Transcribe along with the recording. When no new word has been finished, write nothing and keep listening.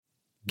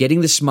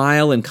Getting the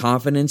smile and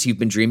confidence you've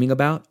been dreaming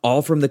about,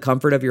 all from the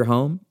comfort of your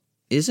home,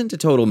 isn't a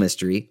total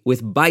mystery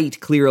with Byte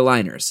clear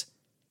aligners.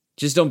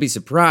 Just don't be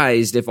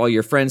surprised if all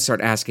your friends start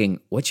asking,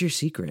 "What's your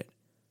secret?"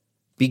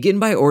 Begin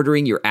by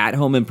ordering your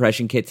at-home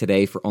impression kit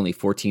today for only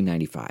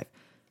 $14.95.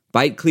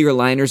 Byte clear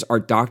aligners are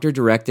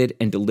doctor-directed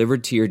and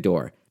delivered to your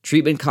door.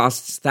 Treatment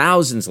costs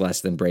thousands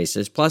less than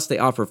braces, plus they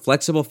offer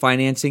flexible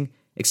financing,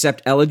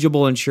 accept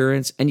eligible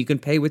insurance, and you can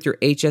pay with your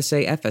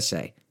HSA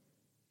FSA.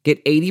 Get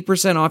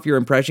 80% off your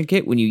impression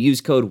kit when you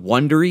use code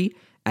WONDERY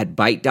at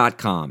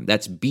Byte.com.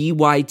 That's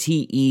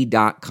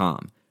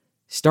BYTE.com.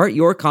 Start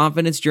your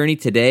confidence journey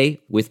today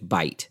with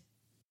Byte.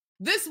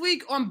 This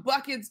week on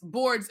Buckets,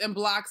 Boards, and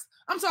Blocks,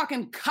 I'm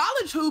talking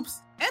college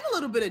hoops and a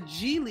little bit of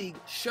G League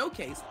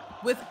showcase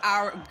with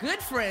our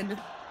good friend,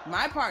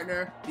 my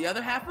partner, the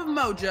other half of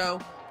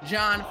Mojo,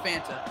 John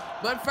Fanta.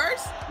 But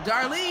first,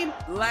 Darlene,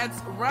 let's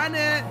run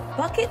it.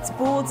 Buckets,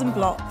 Boards, and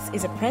Blocks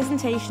is a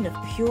presentation of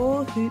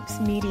Pure Hoops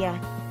Media.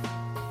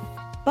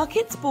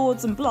 Buckets,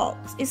 Boards, and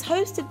Blocks is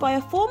hosted by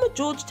a former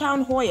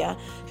Georgetown Hoya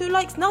who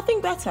likes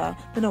nothing better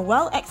than a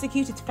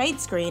well-executed fade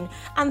screen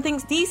and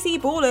thinks DC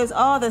ballers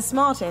are the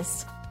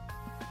smartest.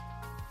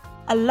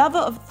 A lover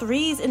of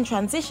threes in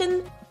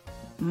transition,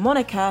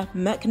 Monica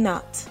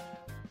McNutt.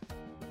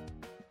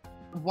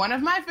 One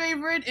of my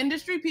favorite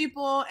industry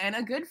people and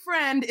a good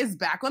friend is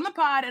back on the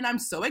pod, and I'm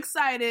so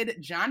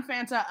excited. John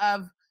Fanta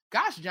of,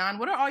 gosh, John,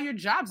 what are all your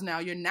jobs now?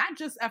 You're not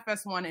just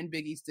FS1 and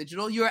Big East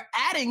Digital. You're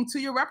adding to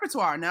your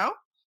repertoire, no?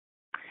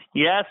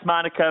 Yes,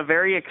 Monica,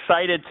 very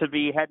excited to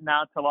be heading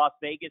out to Las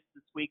Vegas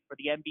this week for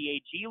the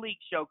NBA G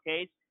League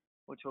Showcase,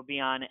 which will be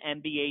on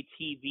NBA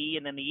TV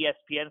and then the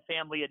ESPN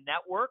family of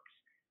networks.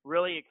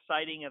 Really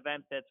exciting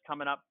event that's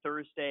coming up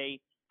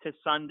Thursday to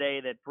Sunday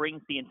that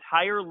brings the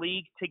entire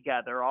league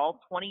together,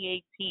 all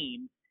 28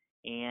 teams,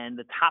 and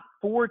the top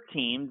 4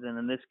 teams, and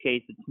in this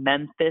case it's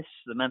Memphis,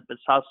 the Memphis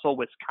Hustle,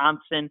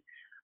 Wisconsin,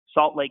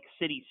 Salt Lake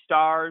City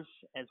Stars,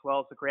 as well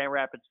as the Grand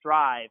Rapids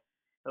Drive.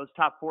 Those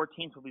top 4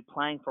 teams will be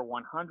playing for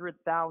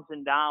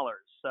 $100,000.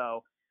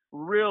 So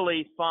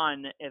really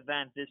fun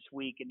event this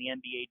week in the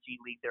NBA G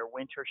League, their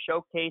winter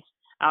showcase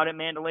out at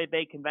Mandalay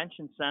Bay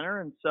Convention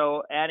Center. And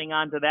so adding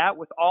on to that,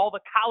 with all the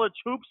college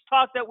hoops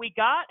talk that we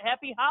got,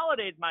 happy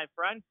holidays, my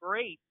friend.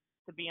 Great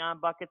to be on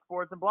Buckets,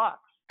 Boards, and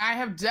Blocks. I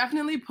have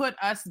definitely put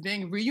us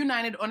being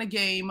reunited on a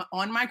game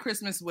on my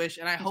Christmas wish,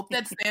 and I hope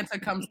that Santa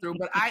comes through.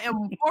 But I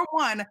am, for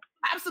one,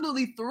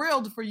 absolutely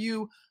thrilled for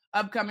you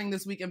upcoming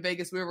this week in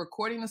Vegas. We're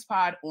recording this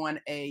pod on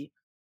a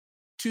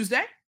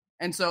Tuesday,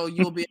 and so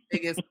you'll be in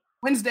Vegas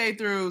Wednesday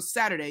through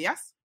Saturday,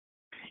 yes?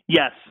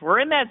 Yes,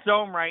 we're in that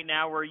zone right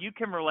now where you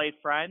can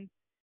relate, friend.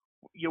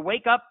 You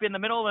wake up in the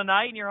middle of the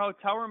night in your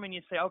hotel room and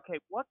you say, okay,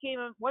 what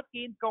game's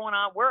going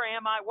on? Where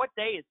am I? What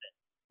day is it?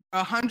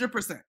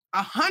 100%.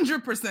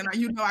 100%.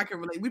 You know I can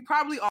relate. We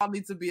probably all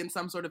need to be in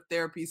some sort of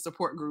therapy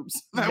support groups.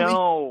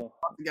 No,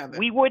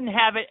 we wouldn't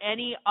have it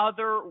any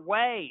other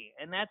way.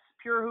 And that's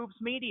Pure Hoops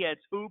Media.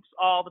 It's hoops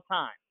all the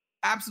time.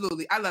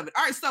 Absolutely. I love it.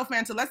 All right, so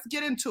Fanta, let's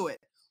get into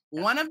it.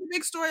 One of the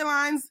big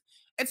storylines,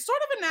 it's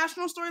sort of a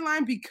national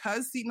storyline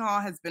because Seton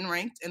Hall has been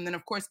ranked. And then,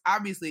 of course,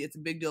 obviously, it's a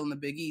big deal in the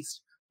Big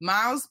East.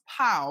 Myles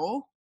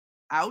Powell,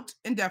 out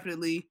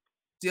indefinitely,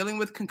 dealing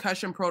with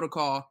concussion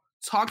protocol.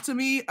 Talk to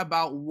me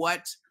about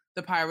what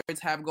the Pirates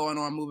have going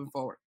on moving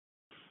forward.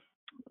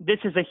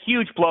 This is a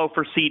huge blow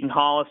for Seton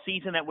Hall, a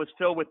season that was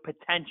filled with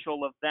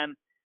potential of them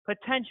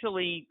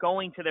potentially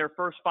going to their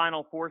first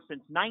Final Four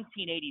since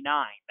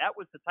 1989. That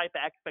was the type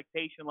of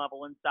expectation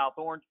level in South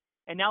Orange.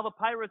 And now the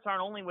Pirates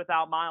aren't only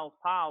without Myles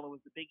Powell, who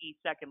was the Big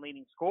East second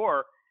leading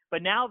scorer,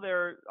 but now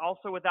they're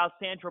also without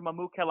Sandro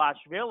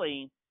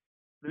Mamukelashvili,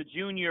 the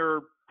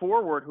junior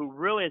forward who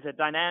really is a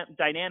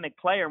dynamic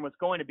player and was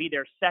going to be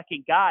their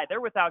second guy.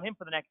 They're without him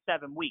for the next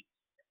 7 weeks.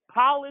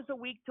 Powell is a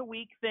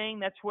week-to-week thing.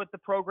 That's what the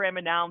program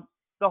announced.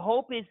 The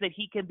hope is that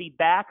he can be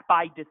back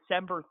by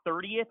December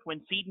 30th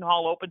when Seton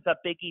Hall opens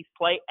up Big East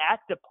play at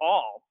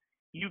DePaul.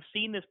 You've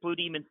seen this Blue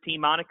Demons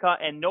team, Monica,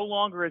 and no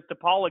longer is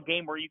DePaul a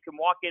game where you can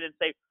walk in and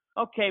say,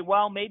 okay,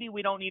 well, maybe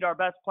we don't need our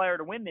best player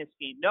to win this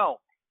game. No,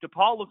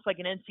 DePaul looks like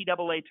an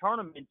NCAA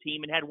tournament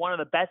team and had one of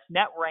the best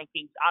net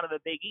rankings out of the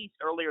Big East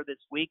earlier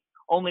this week.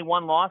 Only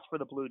one loss for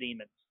the Blue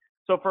Demons.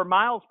 So for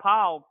Myles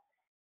Powell,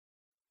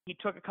 he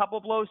took a couple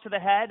blows to the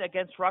head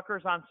against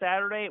Rutgers on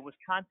Saturday. It was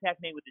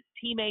contact made with his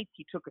teammates.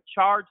 He took a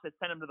charge that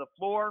sent him to the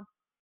floor.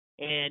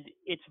 And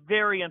it's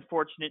very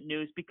unfortunate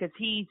news because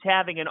he's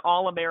having an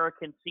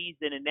All-American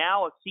season. And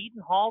now a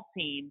Seton Hall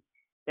team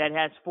that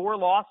has 4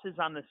 losses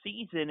on the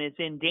season is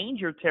in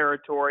danger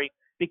territory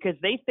because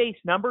they face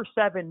number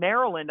 7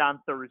 Maryland on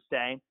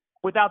Thursday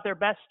without their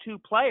best 2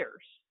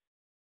 players.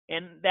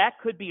 And that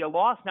could be a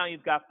loss. Now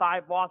you've got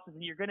 5 losses,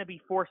 and you're going to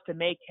be forced to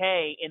make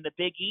hay in the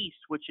Big East,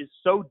 which is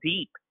so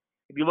deep.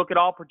 If you look at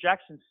all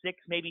projections, 6,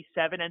 maybe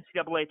 7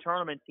 NCAA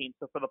tournament teams.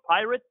 So for the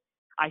Pirates,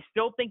 I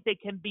still think they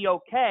can be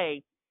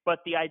okay, but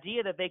the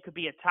idea that they could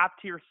be a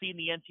top-tier seed in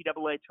the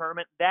NCAA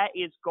tournament, that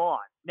is gone.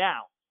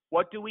 Now,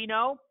 what do we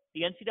know?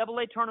 The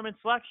NCAA Tournament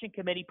Selection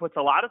Committee puts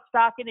a lot of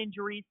stock in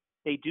injuries.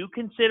 They do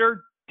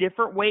consider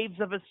different waves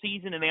of a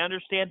season and they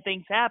understand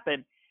things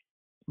happen.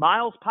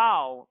 Miles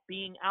Powell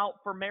being out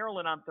for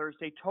Maryland on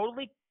Thursday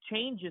totally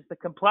changes the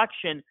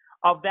complexion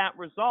of that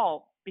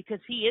result because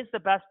he is the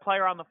best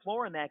player on the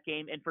floor in that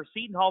game. And for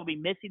Seton Hall to be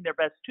missing their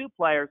best two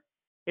players,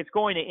 it's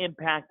going to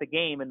impact the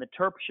game, and the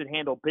Terps should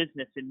handle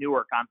business in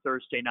Newark on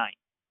Thursday night.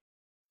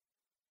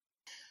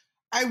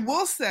 I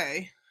will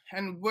say,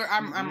 and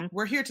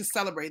we're here to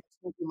celebrate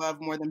what we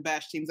love more than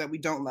bash teams that we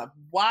don't love.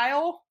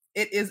 While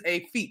it is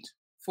a feat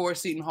for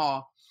Seton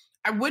Hall,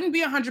 I wouldn't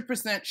be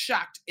 100%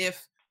 shocked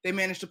if they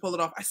managed to pull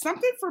it off.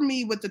 Something for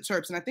me with the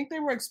Terps, and I think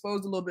they were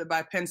exposed a little bit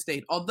by Penn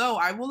State, although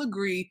I will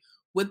agree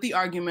with the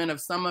argument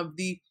of some of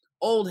the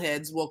old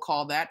heads, we'll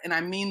call that, and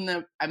I mean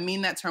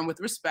that term with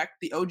respect,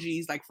 the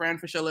OGs like Fran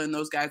Fraschilla and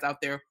those guys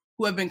out there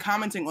who have been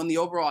commenting on the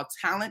overall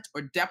talent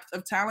or depth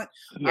of talent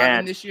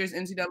in this year's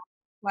NCAA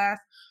class.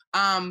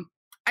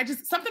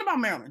 Something about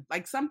Maryland.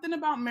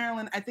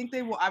 I think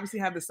they will obviously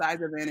have the size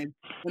advantage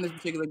in this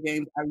particular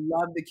game. I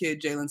love the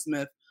kid, Jalen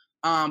Smith.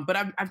 But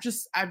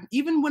I've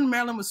even when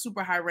Maryland was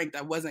super high ranked,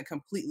 I wasn't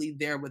completely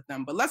there with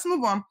them. But let's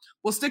move on.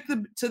 We'll stick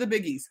to the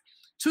Big East.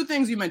 Two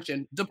things you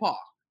mentioned, DePaul.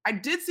 I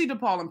did see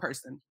DePaul in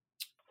person.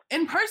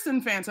 In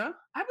person, Fanta,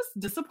 I was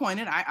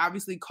disappointed. I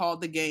obviously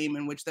called the game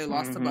in which they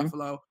lost to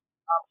Buffalo,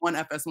 won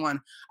FS1.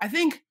 I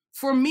think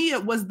for me,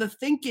 it was the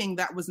thinking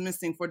that was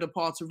missing for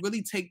DePaul to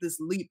really take this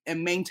leap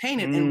and maintain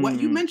it. And what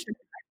you mentioned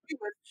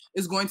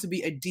is going to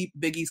be a deep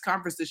Big East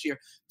conference this year.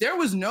 There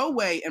was no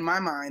way in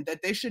my mind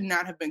that they should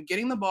not have been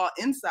getting the ball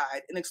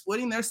inside and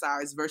exploiting their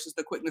size versus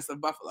the quickness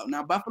of Buffalo.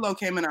 Now, Buffalo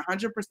came in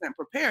 100%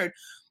 prepared,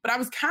 but I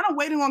was kind of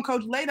waiting on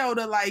Coach Leto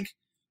to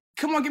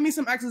come on, give me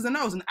some X's and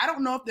O's. And I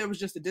don't know if there was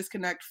just a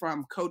disconnect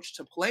from coach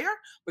to player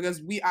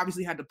because we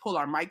obviously had to pull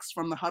our mics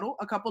from the huddle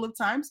a couple of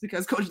times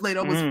because Coach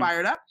Leto was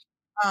fired up.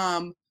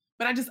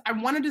 But I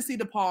wanted to see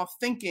DePaul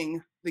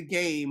thinking the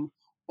game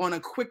on a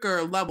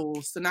quicker level,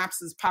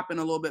 synapses popping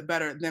a little bit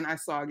better than I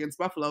saw against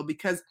Buffalo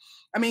because,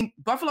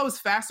 Buffalo is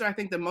faster, I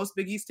think, than most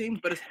Big East teams,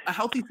 but a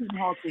healthy Seton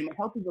Hall team, a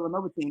healthy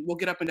Villanova team will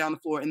get up and down the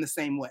floor in the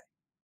same way.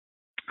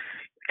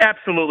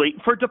 Absolutely.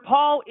 For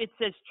DePaul, it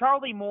says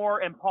Charlie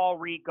Moore and Paul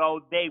Reed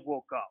go, they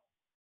will go.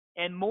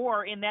 And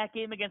Moore in that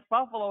game against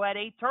Buffalo had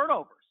 8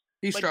 turnovers.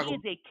 He is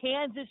a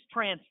Kansas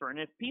transfer. And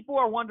if people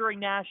are wondering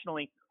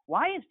nationally,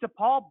 why is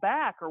DePaul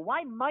back or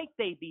why might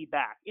they be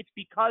back? It's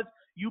because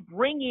you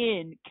bring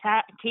in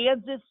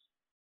Kansas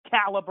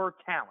caliber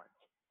talent.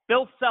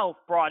 Bill Self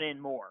brought in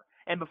Moore.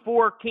 And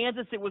before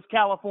Kansas, it was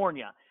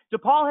California.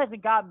 DePaul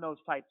hasn't gotten those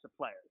types of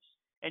players.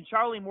 And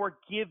Charlie Moore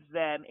gives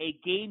them a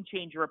game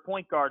changer, a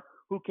point guard,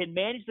 who can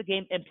manage the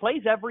game and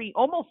plays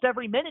almost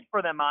every minute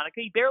for them,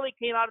 Monica. He barely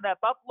came out of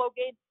that Buffalo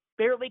game,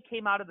 barely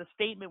came out of the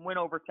statement win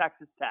over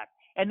Texas Tech.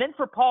 And then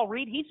for Paul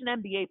Reed, he's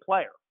an NBA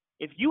player.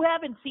 If you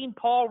haven't seen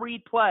Paul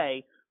Reed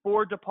play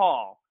for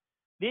DePaul,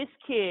 this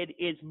kid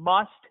is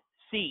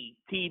must-see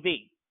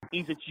TV.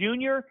 He's a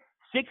junior,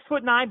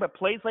 6'9", but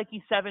plays like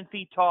he's 7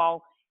 feet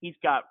tall. He's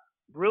got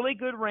really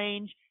good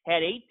range,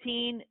 had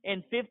 18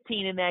 and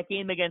 15 in that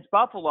game against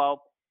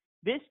Buffalo.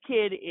 This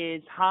kid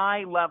is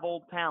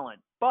high-level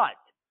talent. But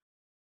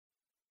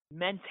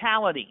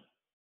mentality,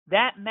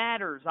 that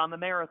matters on the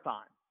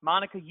marathon.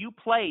 Monica, you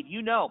played.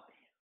 You know,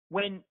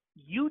 when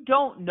you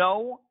don't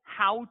know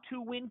how to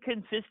win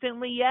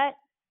consistently yet,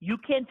 you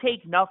can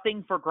take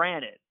nothing for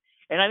granted.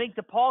 And I think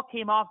DePaul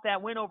came off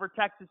that win over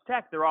Texas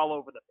Tech. They're all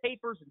over the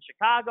papers in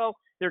Chicago.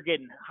 They're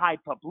getting high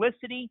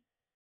publicity.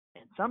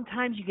 And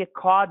sometimes you get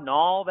caught in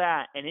all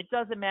that, and it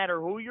doesn't matter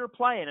who you're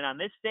playing. And on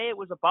this day, it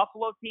was a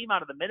Buffalo team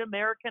out of the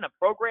Mid-American, a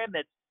program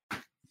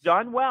that's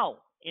done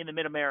well in the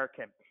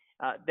Mid-American,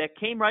 that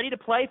came ready to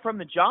play from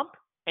the jump.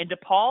 And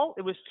DePaul,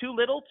 it was too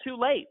little, too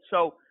late.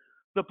 So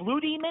the Blue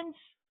Demons,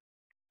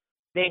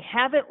 they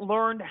haven't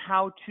learned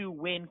how to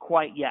win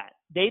quite yet.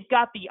 They've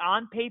got the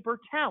on-paper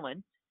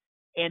talent,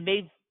 and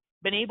they've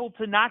been able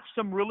to notch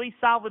some really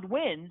solid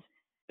wins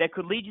that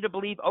could lead you to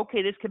believe,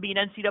 okay, this could be an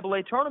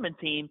NCAA tournament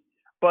team.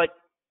 But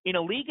in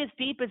a league as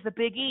deep as the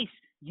Big East,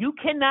 you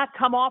cannot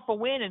come off a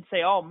win and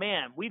say, oh,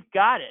 man, we've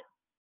got it.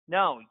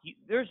 No,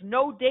 there's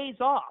no days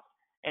off.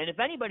 And if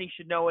anybody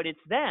should know it, it's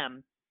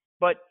them.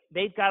 But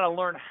they've got to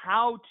learn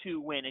how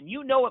to win. And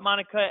you know it,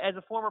 Monica, as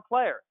a former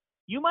player.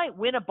 You might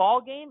win a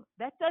ball game.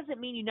 That doesn't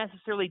mean you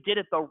necessarily did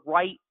it the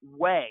right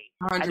way.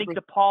 100%. I think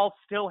DePaul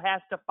still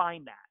has to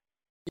find that.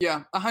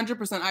 Yeah,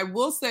 100%. I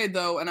will say,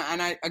 though, and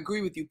I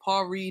agree with you,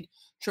 Paul Reed,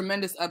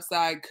 tremendous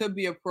upside, could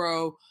be a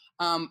pro.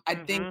 I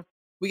think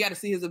we got to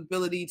see his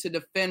ability to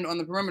defend on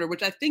the perimeter,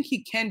 which I think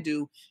he can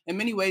do. In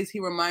many ways,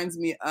 he reminds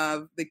me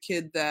of the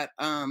kid that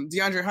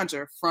DeAndre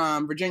Hunter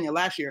from Virginia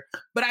last year.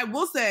 But I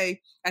will say,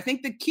 I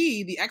think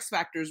the X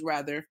factors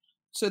rather,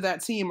 to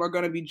that team are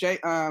going to be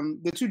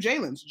the two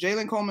Jalens.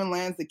 Jalen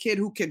Coleman-Lands, the kid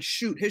who can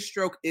shoot. His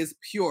stroke is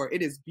pure.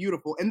 It is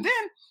beautiful. And then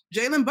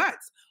Jalen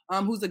Butts,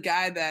 who's a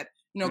guy that,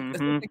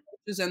 assistant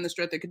coaches and the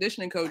strength and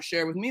conditioning coach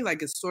share with me,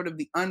 is sort of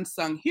the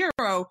unsung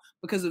hero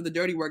because of the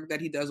dirty work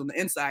that he does on the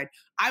inside.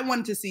 I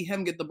wanted to see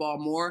him get the ball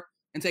more.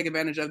 and take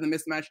advantage of the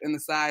mismatch in the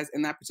size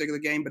in that particular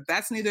game. But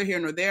that's neither here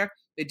nor there.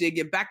 They did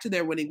get back to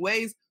their winning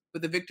ways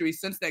with the victory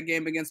since that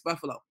game against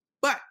Buffalo.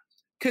 But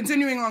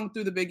continuing on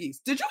through the Big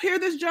East. Did you hear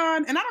this,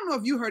 John? And I don't know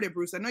if you heard it,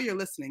 Bruce. I know you're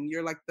listening.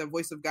 You're like the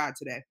voice of God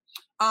today.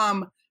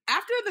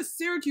 After the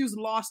Syracuse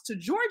lost to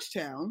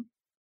Georgetown,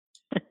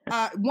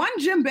 one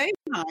Jim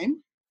Boeheim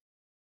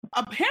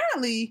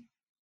apparently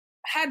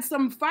had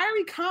some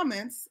fiery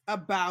comments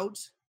about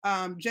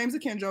James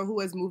Akinjo, who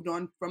has moved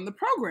on from the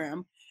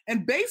program.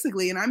 And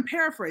basically, and I'm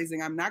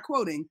paraphrasing, I'm not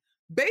quoting,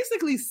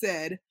 basically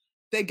said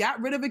they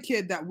got rid of a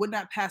kid that would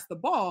not pass the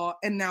ball,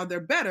 and now they're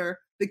better.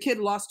 The kid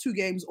lost 2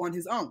 games on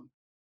his own,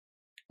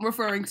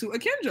 referring to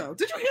Akinjo.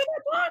 Did you hear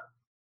that, John?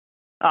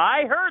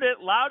 I heard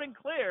it loud and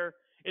clear.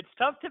 It's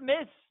tough to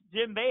miss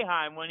Jim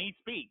Boeheim when he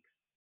speaks.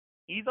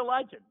 He's a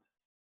legend.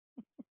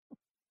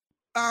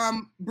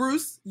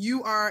 Bruce,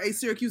 you are a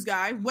Syracuse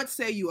guy. What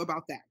say you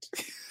about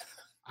that?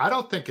 I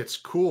don't think it's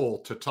cool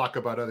to talk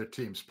about other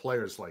teams'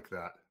 players like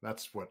that.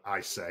 That's what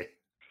I say.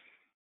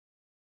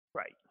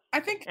 Right. I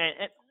think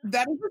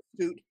that is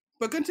astute.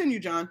 But continue,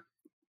 John.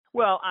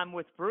 Well, I'm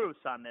with Bruce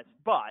on this,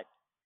 but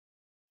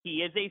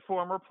he is a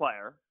former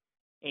player,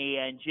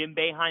 and Jim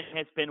Boeheim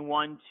has been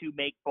one to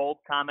make bold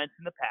comments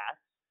in the past.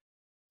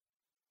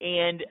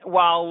 And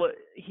while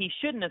he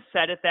shouldn't have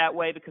said it that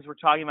way because we're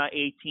talking about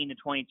 18 to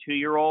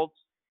 22-year-olds,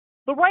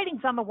 the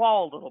writing's on the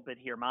wall a little bit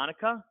here,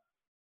 Monica.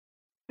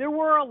 There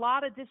were a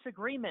lot of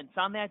disagreements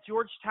on that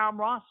Georgetown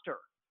roster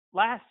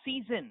last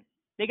season.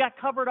 They got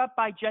covered up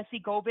by Jesse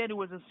Govan, who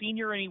was a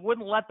senior, and he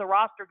wouldn't let the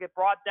roster get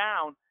brought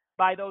down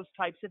by those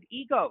types of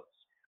egos.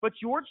 But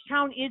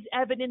Georgetown is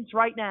evidence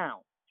right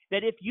now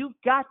that if you've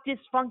got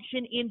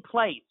dysfunction in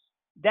place,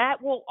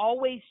 that will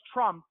always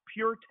trump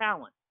pure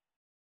talent.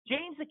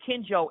 James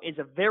Akinjo is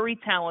a very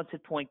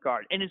talented point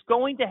guard and is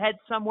going to head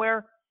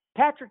somewhere.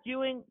 Patrick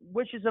Ewing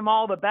wishes him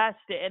all the best,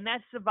 and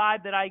that's the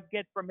vibe that I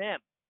get from him.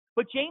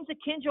 But James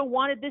Akinjo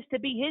wanted this to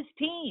be his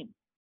team,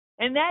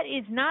 and that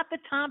is not the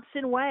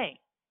Thompson way.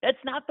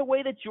 That's not the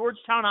way that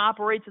Georgetown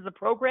operates as a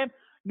program,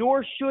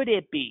 nor should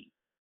it be.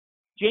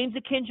 James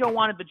Akinjo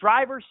wanted the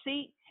driver's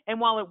seat, and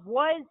while it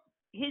was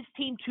his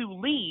team to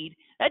lead,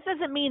 that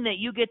doesn't mean that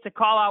you get to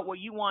call out what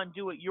you want and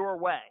do it your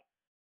way.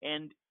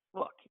 And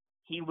look,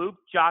 he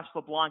looped Josh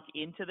LeBlanc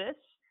into this,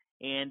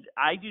 and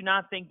I do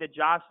not think that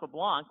Josh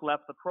LeBlanc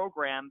left the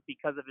program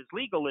because of his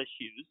legal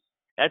issues.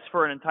 That's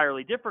for an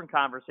entirely different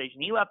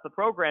conversation. He left the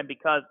program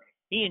because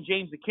he and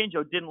James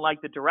Akinjo didn't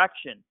like the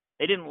direction.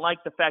 They didn't like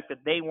the fact that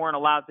they weren't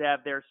allowed to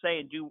have their say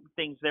and do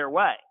things their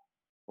way.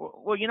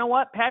 Well, you know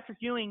what? Patrick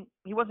Ewing,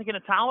 he wasn't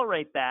going to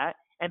tolerate that,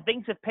 and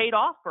things have paid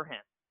off for him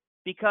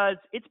because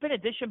it's been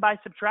addition by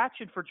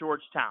subtraction for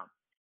Georgetown.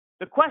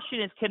 The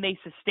question is, can they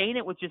sustain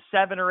it with just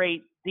 7 or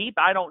 8 deep?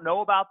 I don't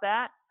know about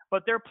that,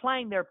 but they're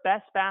playing their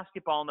best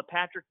basketball in the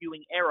Patrick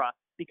Ewing era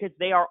because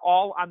they are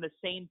all on the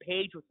same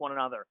page with one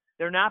another.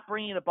 They're not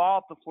bringing the ball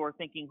up the floor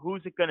thinking,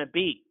 who's it going to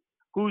be?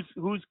 Who's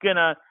going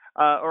to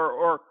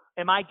or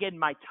am I getting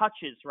my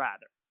touches,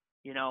 rather?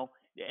 You know,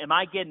 am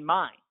I getting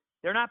mine?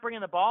 They're not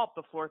bringing the ball up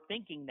the floor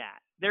thinking that.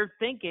 They're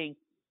thinking,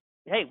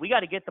 hey, we got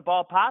to get the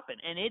ball popping,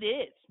 and it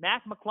is.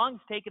 Mac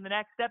McClung's taking the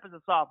next step as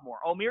a sophomore.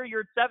 Omer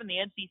Yurtseven, the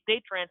NC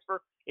State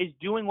transfer, is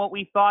doing what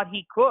we thought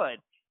he could.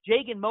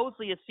 Jagan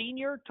Mosley, a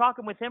senior,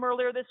 talking with him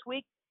earlier this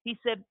week, he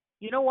said,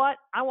 you know what?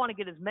 I want to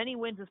get as many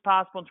wins as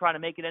possible and try to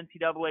make an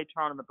NCAA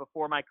tournament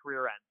before my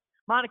career ends.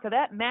 Monica,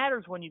 that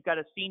matters when you've got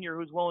a senior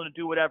who's willing to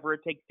do whatever it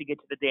takes to get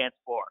to the dance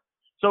floor.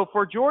 So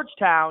for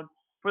Georgetown,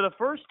 for the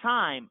first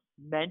time,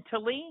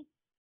 mentally,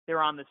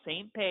 they're on the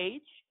same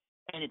page,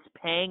 and it's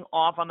paying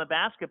off on the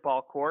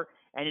basketball court.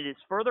 And it is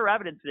further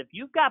evidence that if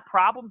you've got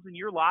problems in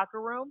your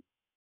locker room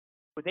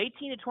with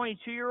 18 to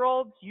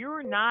 22-year-olds,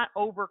 you're not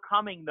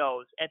overcoming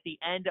those at the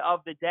end of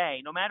the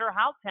day, no matter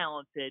how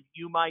talented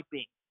you might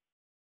be.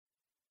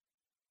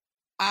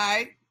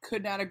 I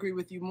could not agree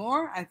with you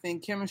more. I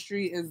think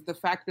chemistry is the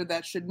factor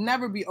that should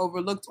never be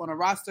overlooked on a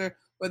roster,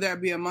 whether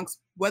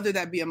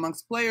that be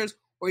amongst players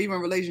or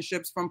even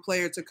relationships from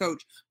player to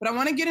coach. But I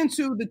want to get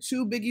into the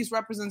 2 Big East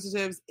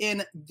representatives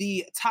in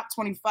the top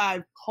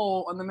 25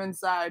 poll on the men's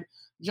side.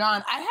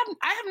 John, I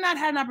have not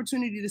had an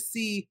opportunity to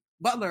see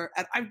Butler.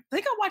 I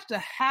think I watched a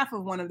half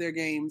of one of their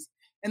games,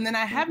 and then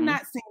I have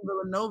not seen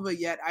Villanova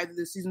yet either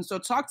this season. So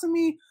talk to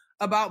me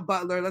about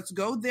Butler. Let's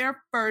go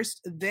there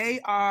first. They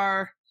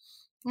are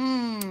they've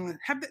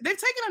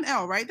taken an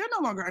L, right? They're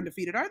no longer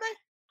undefeated, are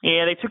they?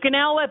 Yeah, they took an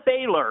L at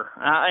Baylor,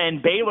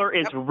 and Baylor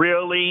is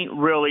really,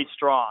 really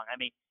strong. I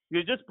mean,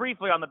 just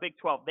briefly on the Big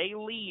 12, they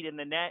lead in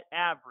the net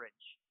average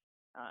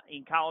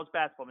in college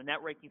basketball. The net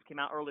rankings came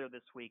out earlier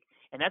this week,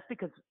 and that's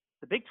because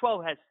the Big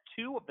 12 has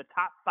 2 of the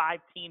top 5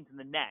 teams in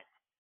the net,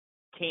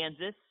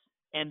 Kansas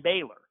and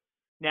Baylor.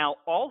 Now,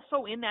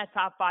 also in that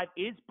top 5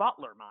 is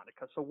Butler,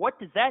 Monica. So what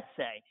does that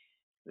say?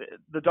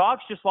 The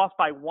Dogs just lost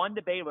by 1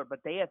 to Baylor, but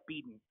they have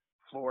beaten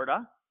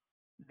Florida.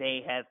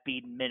 They have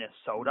beaten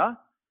Minnesota.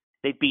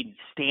 They've beaten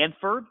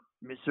Stanford,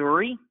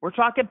 Missouri. We're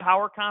talking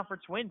power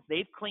conference wins.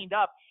 They've cleaned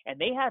up, and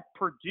they have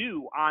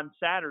Purdue on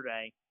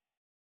Saturday.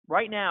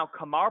 Right now,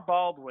 Kamar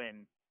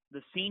Baldwin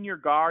the senior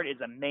guard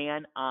is a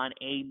man on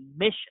a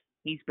mission.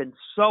 He's been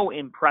so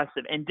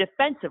impressive. And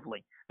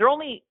defensively, they're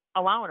only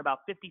allowing about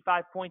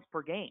 55 points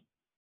per game.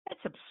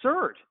 That's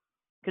absurd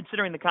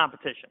considering the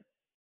competition.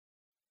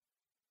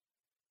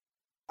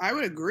 I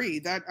would agree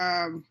that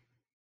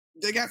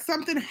they got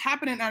something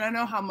happening, and I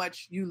know how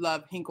much you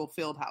love Hinkle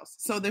Fieldhouse.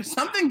 So there's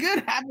something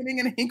good happening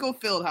in Hinkle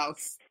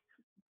Fieldhouse.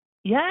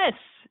 Yes,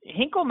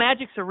 Hinkle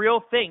Magic's a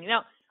real thing.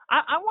 Now,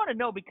 I want to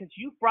know, because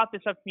you've brought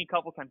this up to me a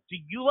couple times. Do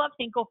you love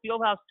Hinkle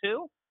Fieldhouse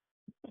too?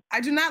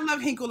 I do not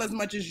love Hinkle as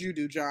much as you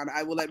do, John.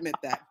 I will admit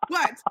that.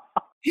 But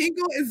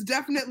Hinkle is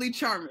definitely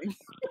charming.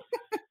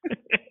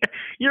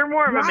 You're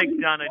more of a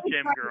McDonough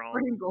gym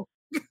girl.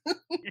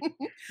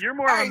 You're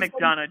more of a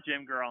McDonough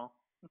gym girl.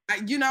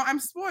 I'm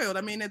spoiled.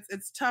 I mean,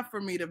 it's tough for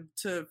me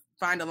to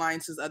find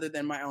alliances other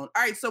than my own.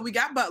 All right, so we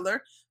got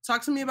Butler.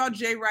 Talk to me about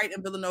Jay Wright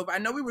and Villanova. I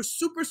know we were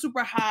super,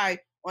 super high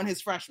on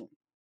his freshman.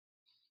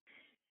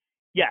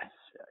 Yes.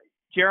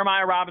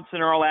 Jeremiah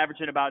Robinson-Earl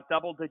averaging about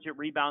double-digit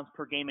rebounds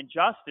per game, and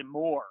Justin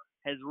Moore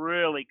has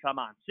really come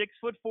on.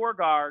 6'4"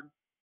 guard.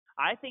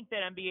 I think that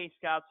NBA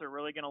scouts are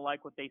really going to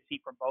like what they see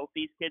from both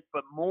these kids,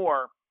 but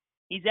Moore,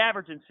 he's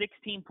averaging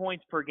 16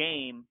 points per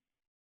game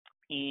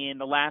in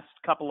the last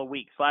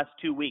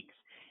 2 weeks.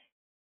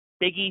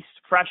 Big East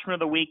Freshman of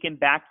the Week in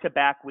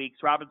back-to-back weeks.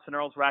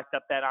 Robinson-Earl's racked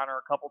up that honor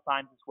a couple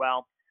times as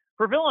well.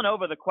 For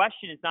Villanova, the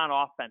question is not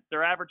offense.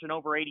 They're averaging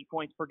over 80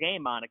 points per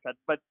game, Monica,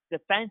 but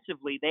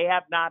defensively, they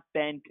have not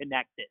been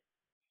connected.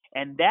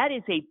 And that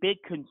is a big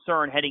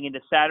concern heading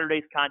into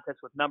Saturday's contest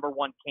with number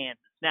 1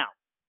 Kansas. Now,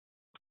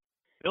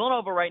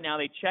 Villanova right now,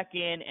 they check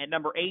in at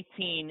number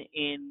 18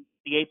 in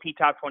the AP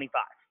Top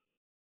 25.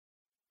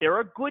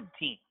 They're a good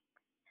team.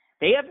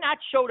 They have not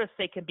showed us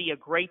they can be a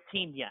great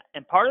team yet.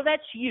 And part of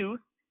that's youth,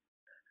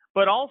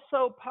 but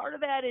also part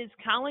of that is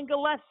Colin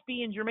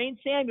Gillespie and Jermaine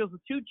Samuels, the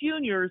 2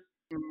 juniors.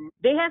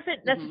 They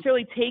haven't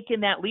necessarily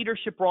taken that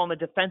leadership role on the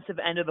defensive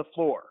end of the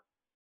floor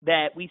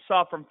that we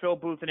saw from Phil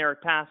Booth and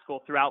Eric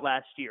Paschal throughout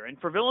last year. And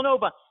for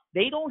Villanova,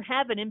 they don't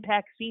have an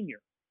impact senior.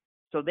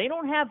 So they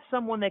don't have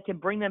someone that can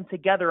bring them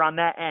together on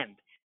that end.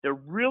 They're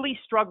really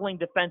struggling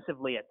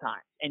defensively at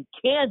times. And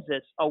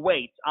Kansas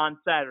awaits on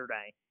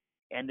Saturday.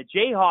 And the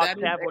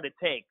Jayhawks have what it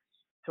takes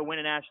to win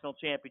a national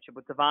championship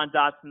with Devon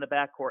Dotson in the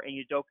backcourt and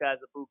Udoka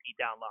Azubuike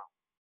down low.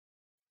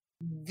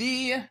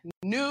 The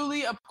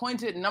newly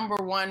appointed number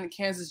 1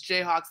 Kansas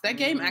Jayhawks. That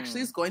game actually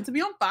is going to be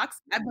on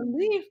Fox. I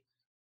believe,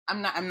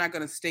 I'm not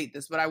going to state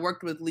this, but I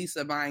worked with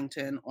Lisa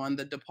Byington on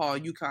the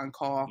DePaul UConn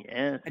call.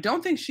 Yeah. I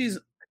don't think she's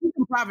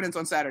in Providence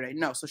on Saturday.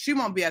 No, so she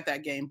won't be at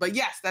that game. But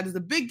yes, that is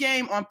a big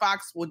game on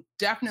Fox. We'll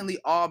definitely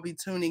all be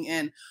tuning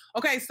in.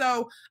 Okay,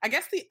 so I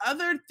guess the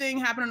other thing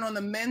happening on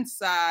the men's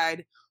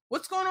side,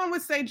 what's going on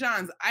with St.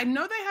 John's? I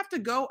know they have to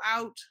go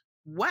out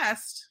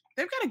west.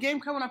 They've got a game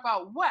coming up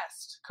out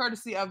west,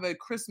 courtesy of a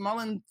Chris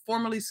Mullen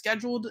formerly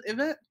scheduled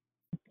event.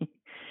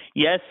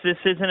 Yes, this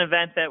is an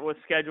event that was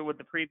scheduled with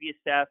the previous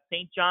staff.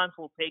 St. John's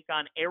will take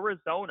on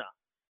Arizona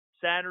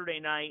Saturday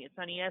night. It's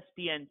on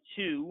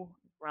ESPN2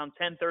 around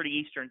 10:30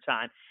 Eastern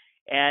time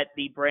at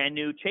the brand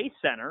new Chase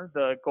Center,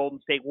 the Golden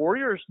State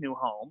Warriors' new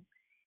home.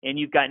 And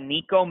you've got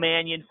Nico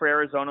Mannion for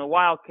Arizona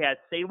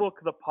Wildcats. They look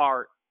the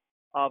part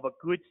of a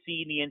good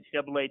seed in the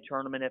NCAA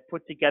tournament, have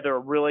put together a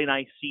really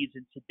nice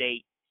season to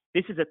date.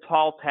 This is a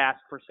tall task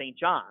for St.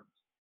 John's.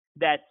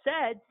 That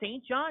said,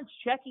 St. John's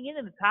checking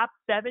in the top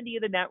 70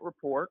 of the net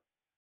report,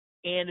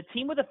 and a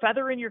team with a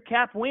feather in your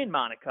cap win,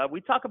 Monica.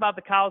 We talk about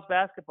the college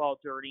basketball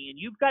journey, and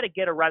you've got to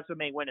get a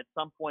resume win at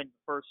some point in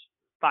the first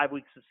 5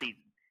 weeks of the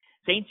season.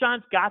 St.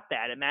 John's got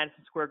that at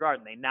Madison Square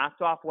Garden. They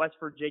knocked off West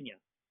Virginia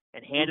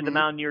and handed the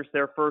Mountaineers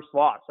their first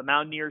loss, a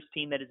Mountaineers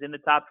team that is in the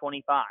top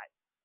 25.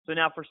 So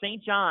now for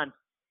St. John's,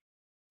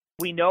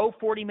 we know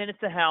 40 minutes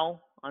of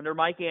hell under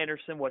Mike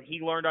Anderson, what he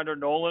learned under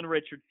Nolan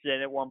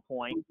Richardson at one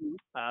point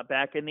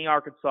back in the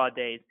Arkansas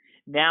days.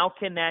 Now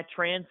can that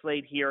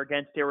translate here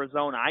against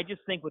Arizona? I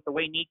just think with the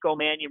way Nico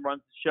Mannion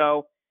runs the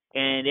show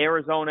and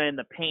Arizona in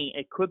the paint,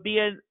 it could be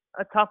a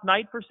tough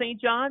night for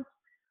St. John's.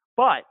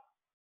 But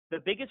the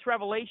biggest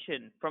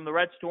revelation from the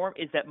Red Storm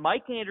is that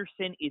Mike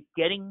Anderson is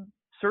getting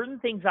certain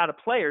things out of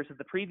players that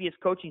the previous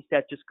coaching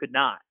staff just could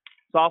not.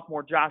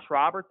 Sophomore Josh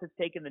Roberts has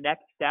taken the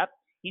next step.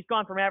 He's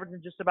gone from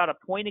averaging just about a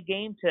point a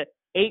game to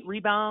 8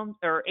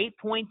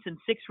 points and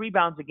 6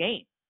 rebounds a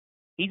game.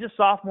 He's a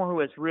sophomore who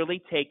has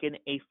really taken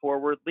a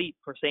forward leap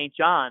for St.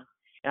 John's.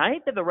 And I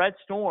think that the Red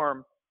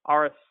Storm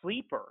are a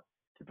sleeper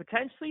to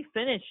potentially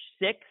finish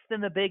 6th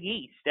in the Big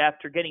East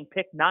after getting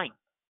picked 9th.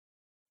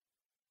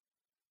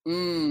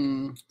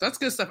 That's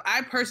good stuff.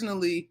 I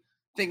personally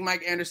think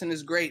Mike Anderson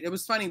is great. It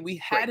was funny. We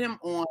had him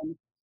on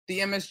the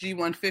MSG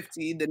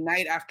 150 the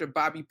night after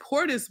Bobby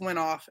Portis went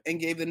off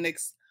and gave the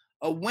Knicks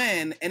a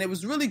win. And it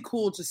was really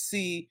cool to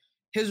see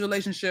his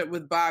relationship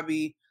with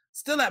Bobby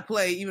still at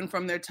play, even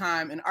from their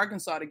time in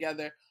Arkansas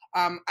together.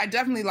 I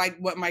definitely like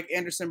what Mike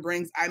Anderson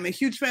brings. I'm a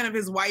huge fan of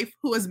his wife,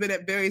 who has been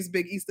at various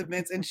Big East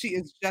events, and she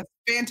is just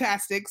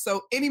fantastic.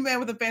 So any man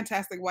with a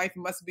fantastic wife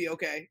must be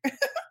okay.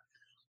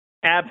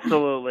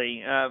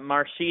 Absolutely.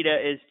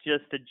 Marshita is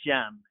just a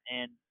gem.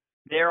 And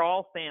They're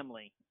all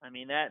family. I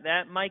mean,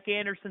 that Mike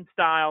Anderson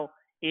style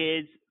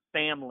is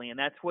family, and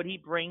that's what he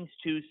brings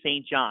to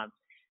St. John's.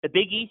 The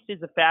Big East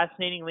is a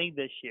fascinating league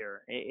this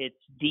year. It's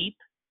deep.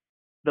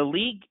 The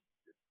league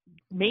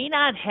may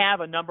not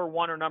have a number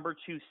 1 or number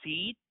 2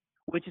 seed,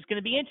 which is going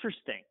to be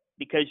interesting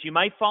because you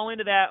might fall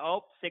into that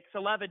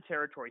 6-11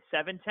 territory,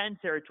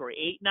 7-10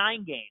 territory,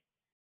 8-9 game.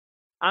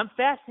 I'm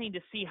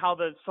fascinated to see how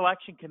the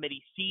selection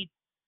committee seeds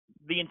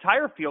the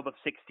entire field of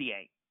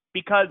 68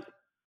 because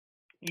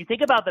you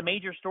think about the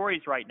major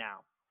stories right now.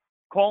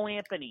 Cole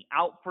Anthony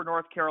out for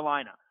North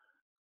Carolina.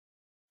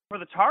 For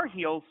the Tar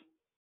Heels,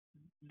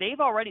 they've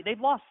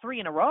lost 3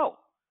 in a row.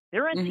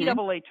 Their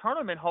NCAA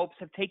tournament hopes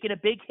have taken a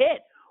big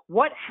hit.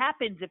 What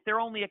happens if they're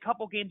only a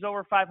couple games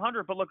over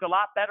 500 but look a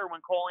lot better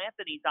when Cole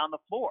Anthony's on the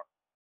floor?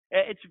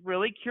 It's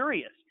really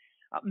curious.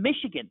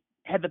 Michigan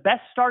had the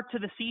best start to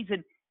the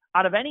season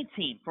out of any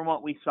team from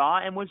what we saw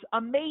and was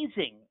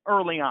amazing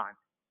early on.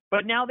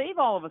 But now they've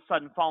all of a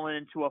sudden fallen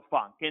into a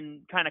funk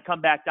and kind of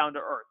come back down to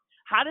earth.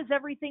 How does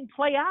everything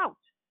play out?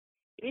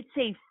 It's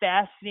a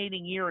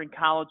fascinating year in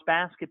college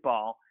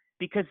basketball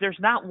because there's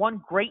not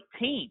one great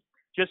team.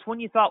 Just when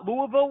you thought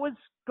Louisville was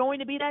going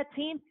to be that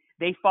team,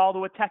 they fall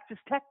to a Texas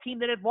Tech team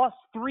that had lost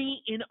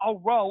 3 in a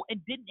row and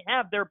didn't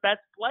have their best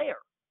player.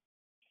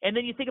 And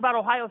then you think about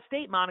Ohio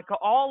State, Monica.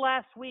 All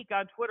last week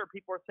on Twitter,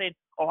 people were saying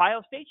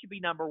Ohio State should be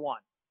number 1.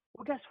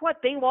 Well, guess what?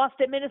 They lost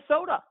at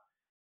Minnesota.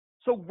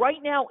 So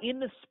right now in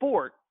the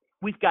sport,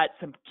 we've got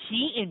some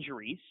key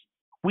injuries.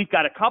 We've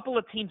got a couple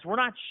of teams we're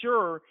not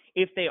sure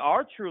if they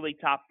are truly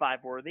top 5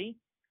 worthy.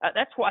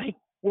 That's why,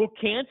 will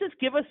Kansas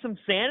give us some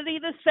sanity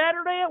this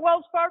Saturday at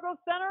Wells Fargo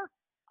Center?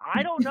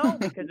 I don't know,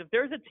 because if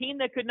there's a team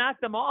that could knock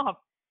them off,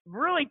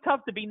 really tough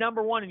to be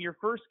number 1 and your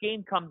first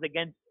game comes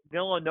against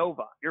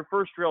Villanova, your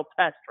first real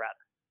test, rather.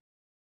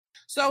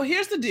 So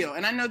here's the deal,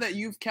 and I know that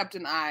you've kept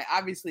an eye,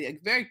 obviously a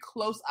very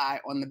close eye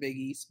on the Big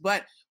East,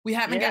 but we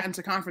haven't gotten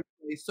to conference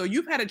play. So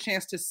you've had a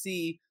chance to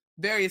see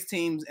various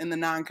teams in the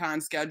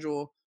non-con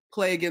schedule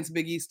play against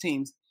Big East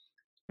teams.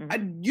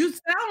 You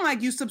sound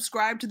like you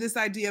subscribe to this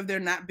idea of there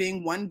not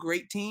being one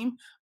great team.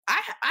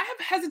 I have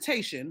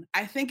hesitation.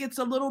 I think it's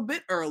a little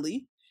bit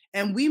early,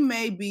 and we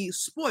may be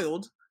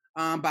spoiled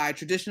by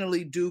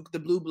traditionally Duke, the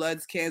Blue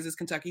Bloods, Kansas,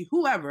 Kentucky,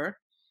 whoever.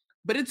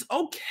 But it's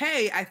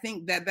okay, I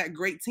think, that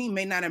great team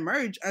may not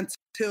emerge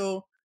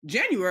until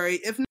January,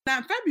 if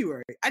not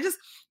February.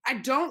 I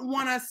don't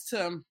want us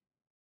to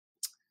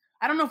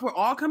 – I don't know if we're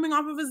all coming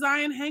off of a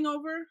Zion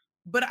hangover,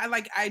 but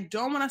I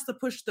don't want us to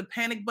push the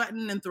panic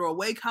button and throw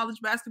away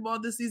college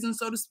basketball this season,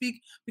 so to speak,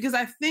 because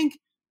I think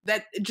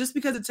that just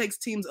because it takes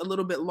teams a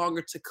little bit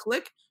longer to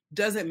click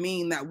doesn't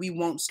mean that we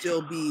won't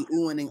still be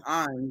oohing and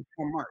ahhing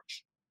for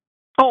March.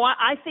 Oh,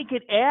 I think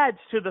it adds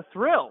to the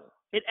thrill.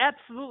 It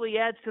absolutely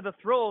adds to the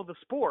thrill of the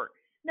sport.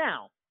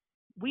 Now,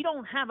 we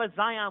don't have a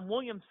Zion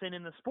Williamson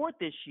in the sport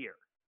this year.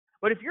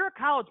 But if you're a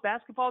college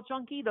basketball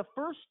junkie, the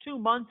first 2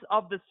 months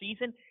of the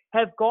season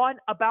have gone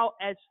about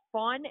as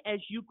fun as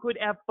you could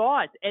have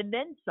thought, and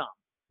then some.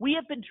 We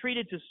have been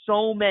treated to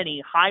so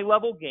many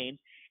high-level games,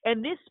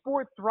 and this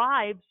sport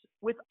thrives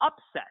with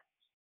upsets.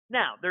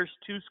 Now, there's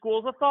 2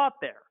 schools of thought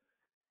there.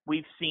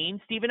 We've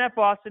seen Stephen F.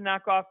 Austin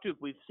knock off Duke.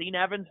 We've seen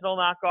Evansville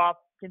knock off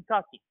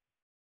Kentucky.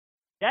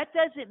 That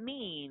doesn't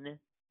mean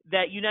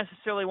that you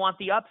necessarily want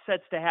the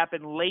upsets to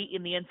happen late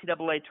in the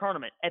NCAA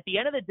tournament. At the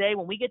end of the day,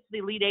 when we get to the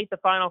Elite Eight, the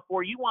Final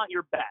Four, you want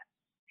your best.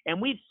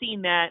 And we've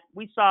seen that.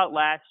 We saw it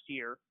last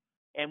year,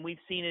 and we've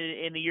seen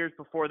it in the years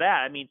before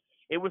that. I mean,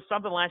 it was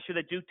something last year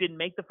that Duke didn't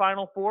make the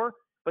Final Four,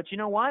 but you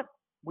know what?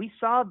 We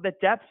saw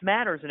that depth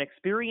matters, and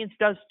experience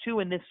does too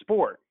in this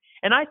sport.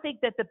 And I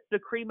think that the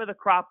cream of the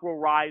crop will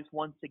rise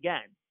once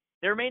again.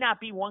 There may not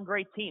be one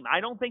great team. I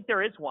don't think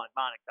there is one,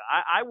 Monica.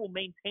 I will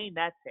maintain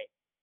that take.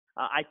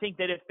 I think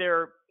that if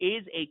there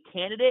is a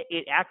candidate,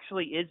 it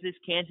actually is this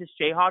Kansas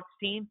Jayhawks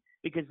team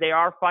because they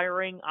are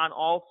firing on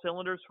all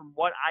cylinders from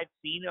what I've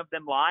seen of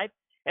them live.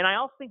 And I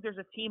also think there's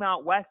a team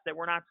out west that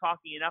we're not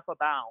talking enough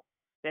about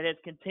that has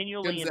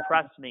continually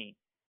impressed me.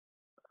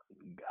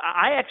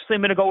 I actually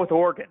am going to go with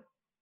Oregon.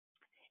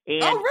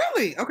 And oh,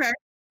 really? Okay.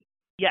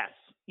 Yes.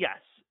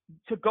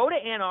 To go to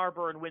Ann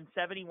Arbor and win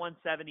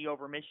 71-70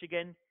 over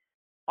Michigan,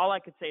 all I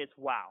could say is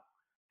wow.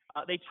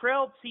 They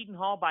trailed Seton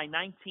Hall by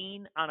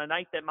 19 on a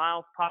night that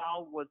Miles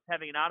Powell was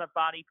having an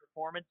out-of-body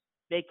performance.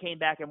 They came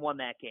back and won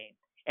that game.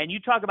 And you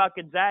talk about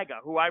Gonzaga,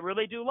 who I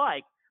really do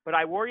like, but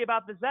I worry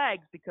about the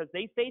Zags because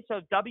they face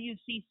a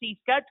WCC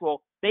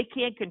schedule they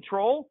can't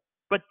control.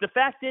 But the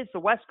fact is the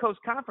West Coast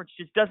Conference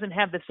just doesn't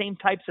have the same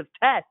types of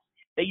tests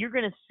that you're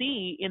going to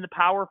see in the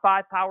Power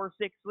 5, Power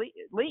 6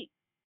 league.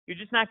 You're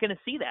just not going to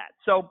see that.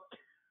 So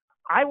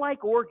I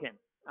like Oregon.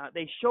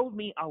 They showed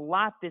me a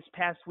lot this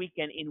past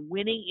weekend in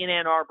winning in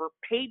Ann Arbor.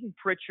 Peyton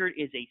Pritchard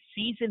is a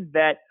seasoned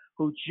vet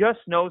who just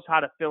knows how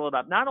to fill it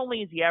up. Not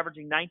only is he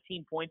averaging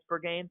 19 points per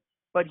game,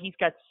 but he's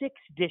got 6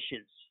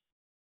 dishes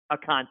a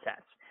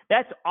contest.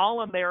 That's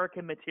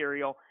all-American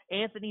material.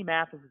 Anthony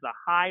Mathis is a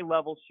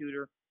high-level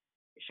shooter.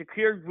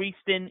 Shakir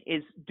Reiston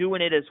is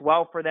doing it as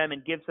well for them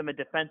and gives them a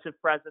defensive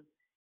presence.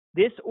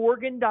 This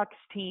Oregon Ducks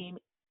team,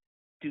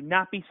 do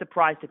not be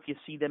surprised if you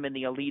see them in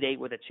the Elite Eight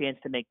with a chance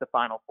to make the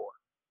Final Four.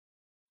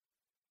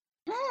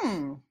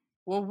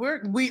 Well,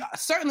 we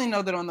certainly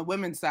know that on the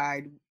women's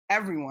side,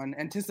 everyone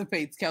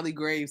anticipates Kelly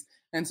Graves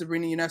and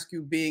Sabrina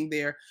Ionescu being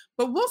there.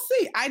 But we'll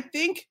see. I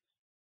think,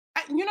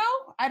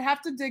 I'd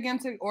have to dig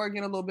into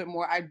Oregon a little bit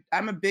more.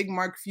 I'm a big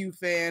Mark Few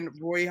fan.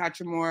 Rory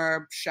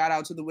Hachimura, shout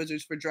out to the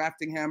Wizards for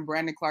drafting him.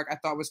 Brandon Clark, I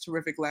thought was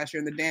terrific last year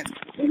in the dance.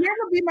 But here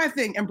would be my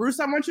thing. And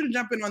Bruce, I want you to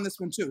jump in on this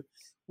one too.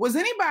 Was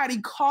anybody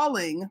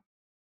calling,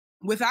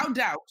 without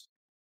doubt,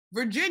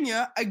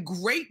 Virginia a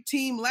great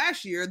team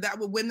last year that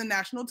would win the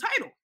national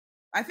title?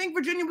 I think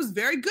Virginia was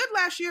very good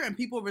last year, and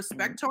people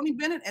respect Tony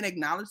Bennett and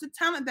acknowledge the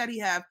talent that he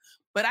has.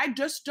 But I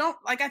just don't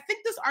I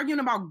think this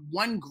argument about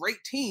one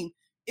great team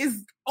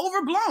is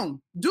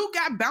overblown. Duke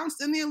got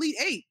bounced in the Elite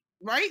Eight,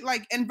 right?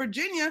 And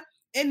Virginia,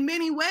 in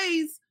many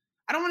ways,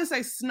 I don't want to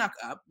say snuck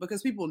up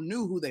because people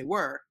knew who they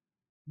were.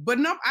 But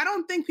no, I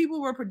don't think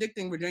people were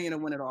predicting Virginia to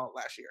win it all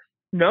last year.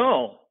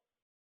 No.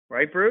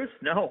 Right, Bruce?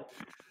 No.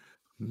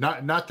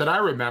 Not that I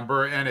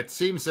remember, and it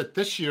seems that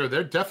this year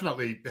they're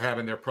definitely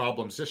having their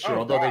problems this year,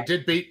 although they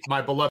did beat my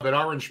beloved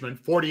Orangemen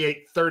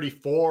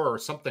 48-34 or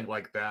something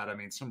like that. I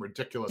mean, some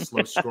ridiculous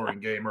low-scoring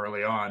game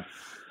early on.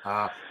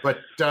 But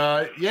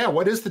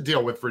what is the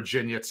deal with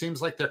Virginia? It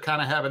seems like they're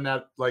kind of having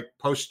that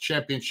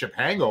post-championship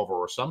hangover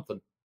or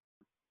something.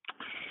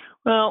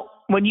 Well,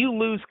 when you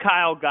lose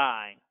Kyle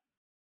Guy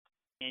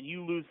and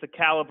you lose the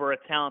caliber of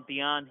talent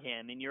beyond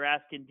him, and you're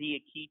asking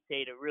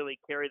Diakite to really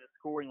carry the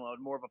scoring load,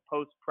 more of a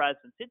post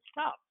presence, it's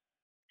tough.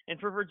 And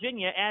for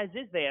Virginia, as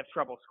is, they have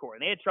trouble scoring.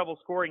 They had trouble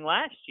scoring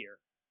last year.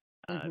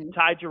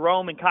 Ty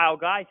Jerome and Kyle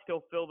Guy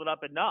still filled it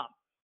up enough.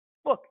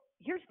 Look,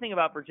 here's the thing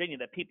about Virginia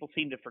that people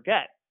seem to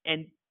forget.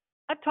 And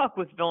I've talked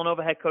with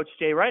Villanova head coach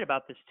Jay Wright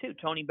about this too.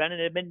 Tony Bennett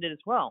admitted it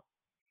as well.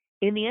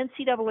 In the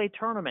NCAA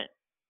tournament,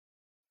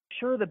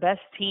 sure, the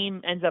best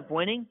team ends up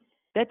winning.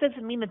 That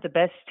doesn't mean that the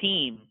best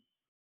team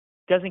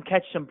doesn't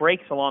catch some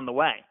breaks along the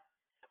way.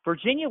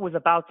 Virginia was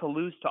about to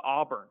lose to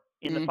Auburn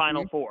in the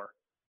Final Four.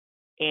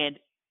 And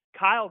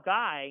Kyle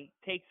Guy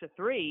takes a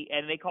three,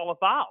 and they call a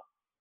foul,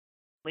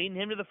 leading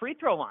him to the free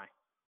throw line.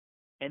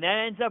 And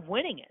that ends up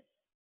winning it,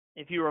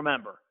 if you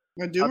remember.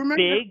 I do remember.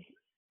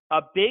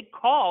 A big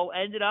call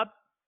ended up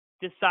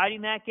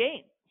deciding that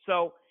game.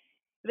 So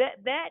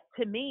that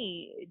to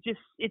me,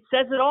 it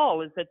says it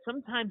all, is that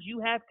sometimes you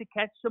have to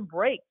catch some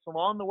breaks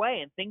along the way,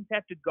 and things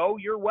have to go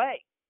your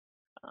way.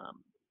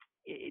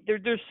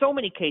 There's so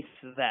many cases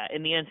of that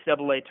in the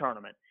NCAA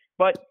tournament.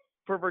 But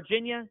for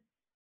Virginia,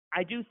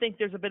 I do think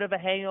there's a bit of a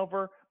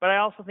hangover, but I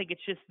also think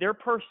it's just their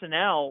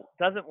personnel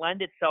doesn't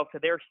lend itself to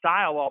their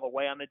style all the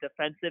way on the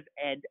defensive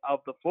end of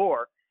the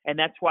floor, and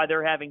that's why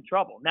they're having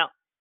trouble. Now,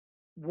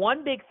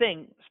 one big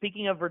thing,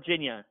 speaking of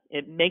Virginia,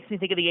 it makes me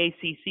think of the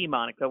ACC,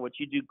 Monica, which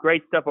you do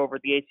great stuff over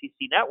at the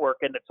ACC Network,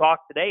 and the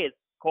talk today is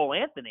Cole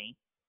Anthony.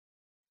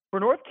 For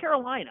North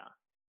Carolina,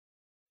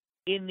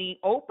 in the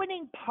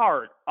opening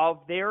part of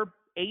their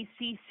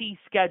ACC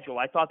schedule,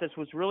 I thought this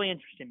was really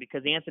interesting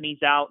because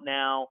Anthony's out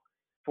now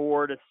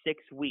 4 to 6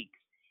 weeks.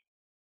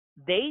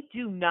 They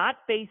do not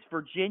face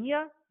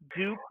Virginia,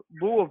 Duke,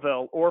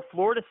 Louisville, or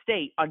Florida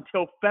State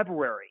until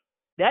February.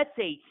 That's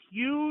a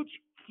huge,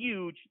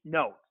 huge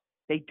note.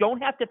 They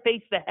don't have to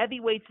face the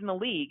heavyweights in the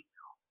league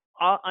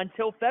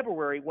until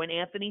February, when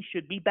Anthony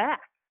should be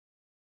back.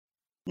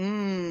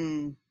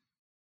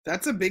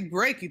 That's a big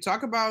break. You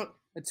talk about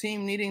a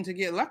team needing to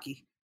get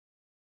lucky.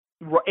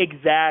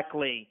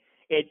 Exactly.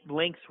 It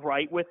links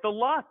right with the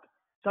luck.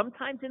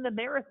 Sometimes in the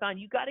marathon,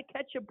 you got to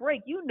catch a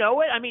break. You know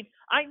it. I mean,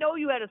 I know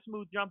you had a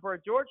smooth jumper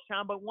at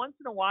Georgetown, but once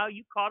in a while,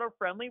 you caught a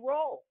friendly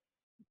roll.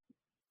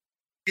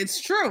 It's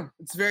true.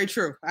 It's very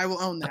true. I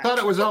will own that. I thought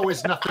it was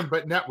always nothing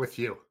but net with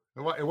you.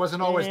 It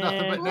wasn't always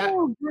nothing but net.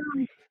 Oh,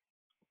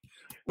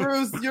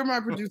 Bruce, you're my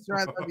producer.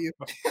 I love you.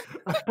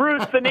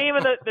 Bruce, the name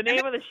of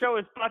the show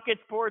is Buckets,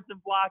 Boards, and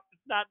Blocks.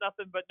 It's not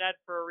nothing but net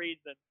for a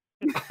reason.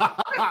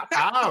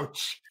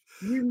 Ouch.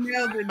 You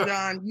nailed it,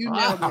 John. You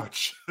nailed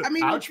it. I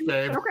mean, ouch,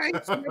 babe. Okay,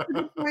 so that's a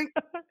good point.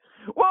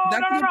 Well,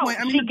 that's no.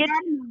 Point. I mean,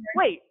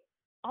 wait,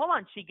 hold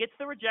on. She gets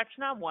the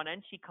rejection on one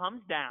end. She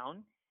comes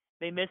down.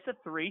 They miss a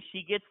three.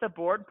 She gets the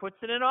board and puts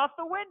it in off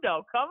the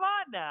window. Come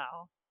on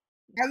now.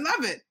 I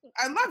love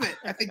it.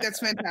 I think that's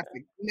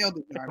fantastic. Nailed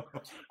it, John.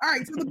 All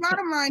right, so the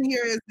bottom line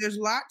here is there's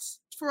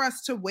lots for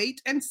us to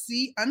wait and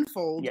see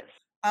unfold. Yes.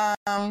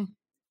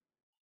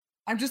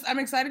 I'm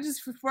excited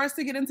just for us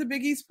to get into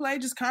Big East play,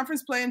 just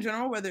conference play in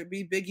general, whether it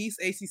be Big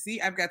East, ACC.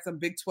 I've got some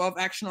Big 12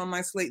 action on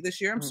my slate this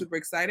year. I'm super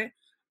excited.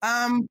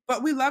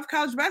 But we love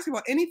college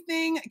basketball.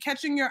 Anything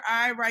catching your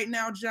eye right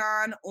now,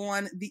 John,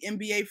 on the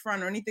NBA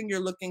front, or anything you're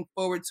looking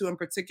forward to in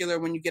particular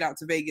when you get out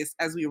to Vegas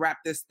as we wrap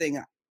this thing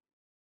up?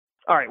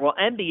 All right. Well,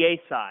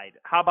 NBA side,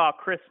 how about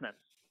Christmas?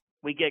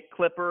 We get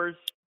Clippers,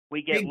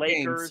 we get Big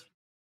Lakers. Games.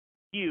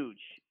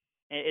 Huge.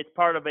 It's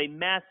part of a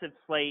massive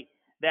slate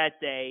that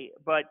day.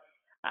 But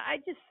I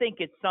just think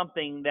it's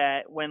something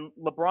that when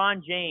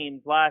LeBron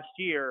James last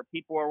year,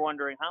 people are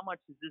wondering how much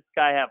does this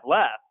guy have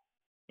left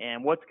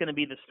and what's going to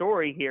be the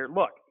story here.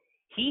 Look,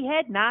 he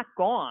had not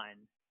gone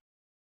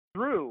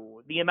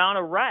through the amount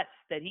of rest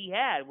that he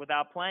had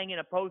without playing in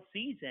a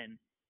postseason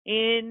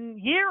in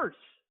years.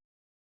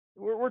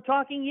 We're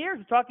talking years.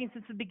 We're talking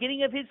since the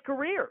beginning of his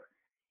career.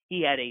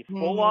 He had a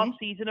full off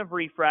season of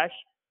refresh.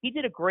 He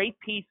did a great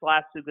piece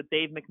last week with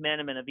Dave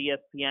McMenamin of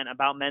ESPN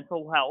about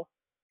mental health.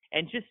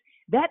 And just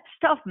that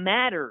stuff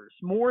matters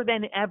more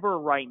than ever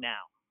right now.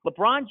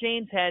 LeBron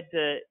James had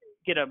to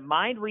get a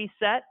mind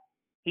reset.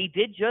 He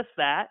did just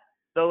that.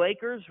 The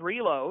Lakers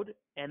reload,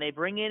 and they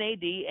bring in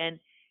AD. And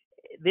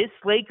this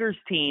Lakers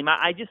team,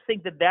 I just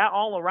think that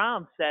all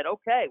around said,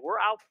 okay, we're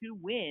out to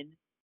win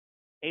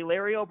a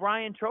Larry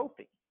O'Brien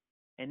trophy.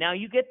 And now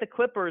you get the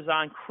Clippers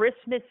on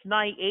Christmas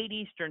night, 8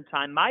 Eastern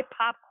time. My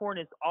popcorn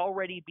is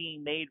already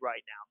being made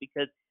right now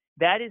because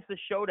that is the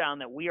showdown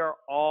that we are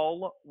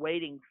all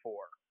waiting for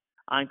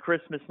on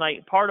Christmas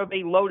night, part of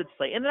a loaded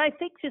slate. And then I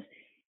think just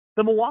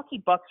the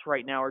Milwaukee Bucks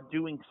right now are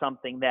doing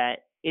something that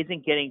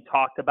isn't getting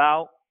talked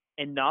about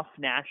enough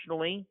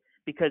nationally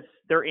because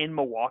they're in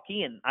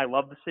Milwaukee, and I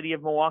love the city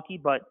of Milwaukee,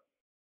 but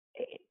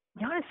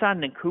Giannis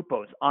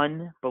Antetokounmpo is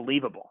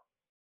unbelievable.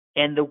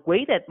 And the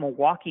way that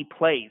Milwaukee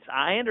plays,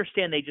 I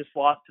understand they just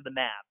lost to the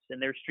Mavs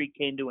and their streak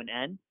came to an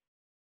end.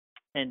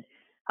 And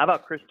how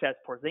about Kristaps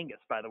Porzingis,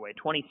 by the way,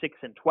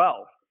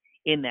 26-12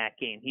 in that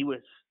game. He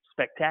was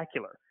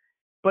spectacular.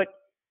 But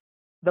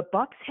the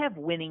Bucks have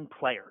winning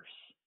players.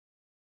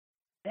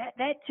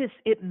 That just,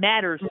 it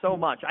matters so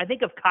much. I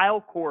think of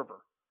Kyle Korver,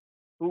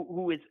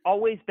 who has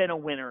always been a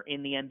winner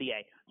in the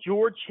NBA.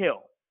 George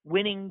Hill,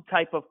 winning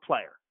type of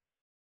player.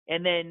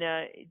 And then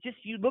just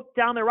you look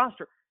down their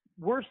roster,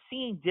 we're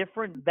seeing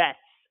different vets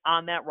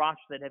on that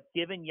roster that have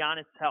given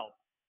Giannis help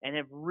and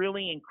have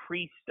really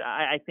increased,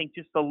 I think,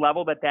 just the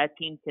level that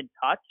team can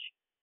touch.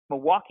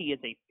 Milwaukee is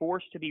a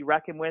force to be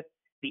reckoned with.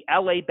 The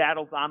LA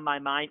battle's on my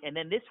mind. And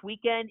then this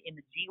weekend in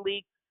the G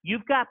League,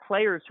 you've got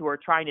players who are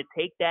trying to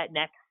take that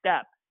next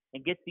step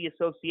and get the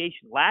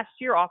association. Last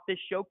year off this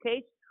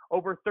showcase,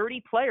 over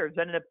 30 players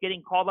ended up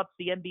getting called up to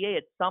the NBA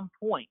at some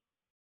point.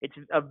 It's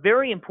a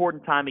very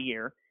important time of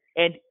year.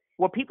 And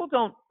what people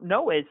don't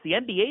know is the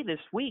NBA this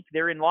week,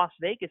 they're in Las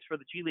Vegas for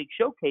the G League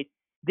Showcase.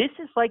 This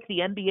is like the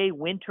NBA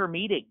winter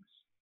meetings.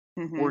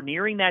 We're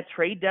nearing that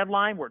trade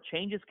deadline where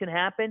changes can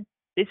happen.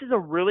 This is a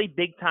really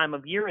big time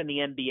of year in the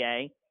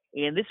NBA.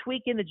 And this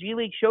week in the G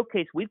League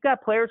Showcase, we've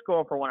got players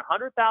going for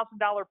 $100,000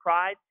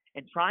 prize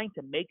and trying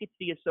to make it to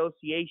the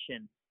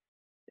association.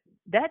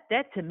 That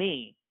to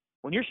me,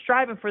 when you're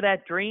striving for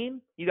that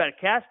dream, you got a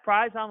cash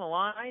prize on the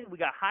line. We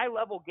got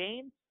high-level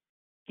games.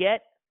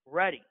 Get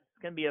ready.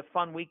 It's going to be a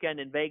fun weekend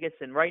in Vegas.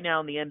 And right now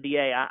in the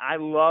NBA, I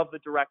love the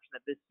direction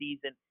that this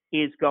season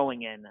is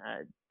going in.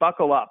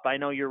 Buckle up. I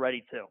know you're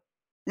ready too.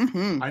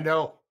 I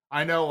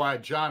know,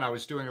 John, I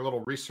was doing a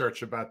little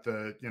research about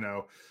the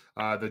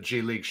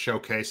G League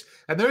Showcase,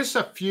 and there's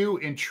a few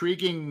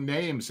intriguing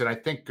names that I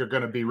think are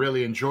going to be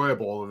really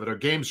enjoyable, that are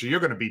games that you're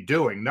going to be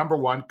doing. Number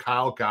one,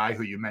 Kyle Guy,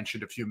 who you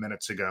mentioned a few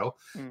minutes ago,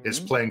 is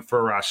playing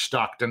for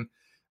Stockton.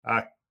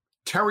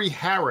 Terry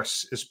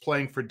Harris is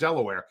playing for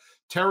Delaware.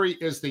 Terry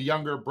is the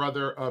younger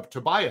brother of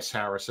Tobias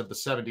Harris of the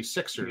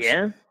 76ers.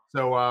 Yeah.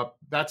 So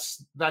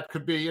that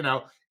could be, and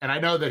I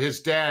know that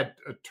his dad,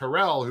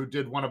 Terrell, who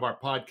did one of our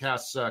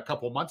podcasts a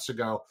couple months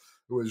ago,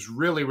 who was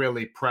really,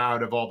 really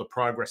proud of all the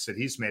progress that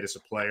he's made as a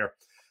player.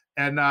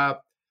 And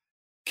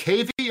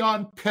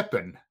Kavion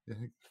Pippen.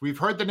 We've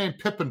heard the name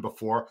Pippen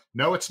before.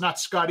 No, it's not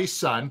Scotty's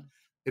son.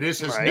 It is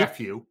his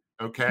nephew.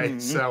 Okay.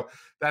 So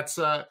that's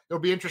it'll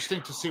be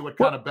interesting to see what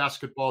kind of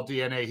basketball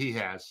DNA he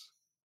has.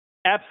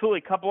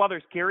 Absolutely. A couple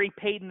others. Gary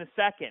Payton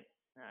II.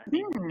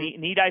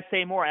 Need I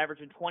say more?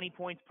 Averaging 20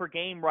 points per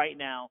game right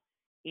now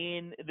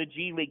in the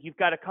G League. You've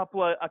got a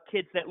couple of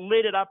kids that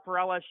lit it up for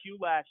LSU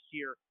last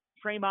year.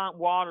 Tremont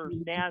Waters,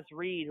 Naz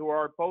Reid, who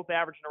are both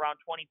averaging around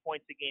 20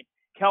 points a game.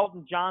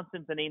 Keldon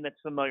Johnson's a name that's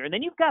familiar. And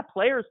then you've got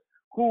players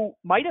who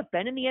might have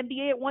been in the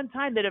NBA at one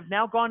time that have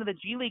now gone to the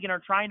G League and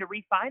are trying to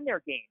refine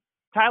their game.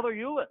 Tyler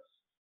Ulis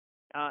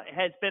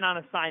has been on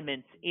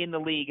assignment in the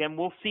league, and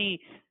we'll see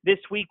this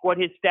week what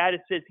his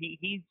status is.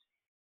 He's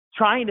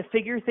trying to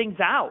figure things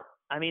out.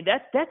 I mean,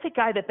 that's a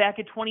guy that back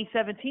in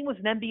 2017 was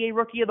an NBA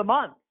Rookie of the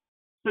Month.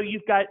 So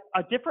you've got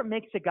a different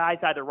mix of guys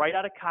either right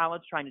out of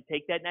college trying to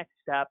take that next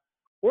step,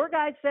 or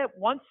guys that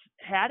once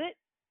had it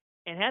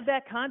and had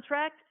that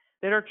contract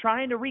that are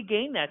trying to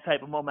regain that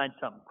type of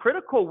momentum.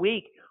 Critical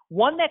week,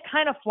 one that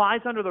kind of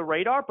flies under the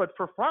radar, but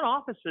for front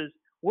offices,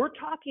 we're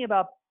talking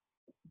about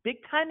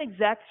big-time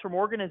execs from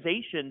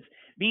organizations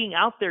being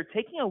out there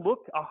taking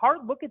a hard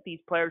look at these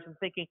players and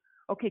thinking,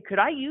 okay, could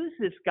I use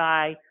this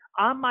guy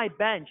on my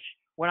bench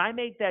when I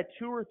make that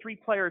 2 or 3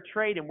 player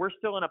trade and we're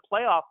still in a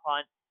playoff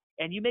hunt,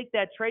 and you make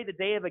that trade the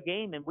day of a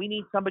game and we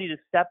need somebody to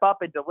step up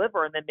and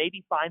deliver and then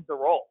maybe finds a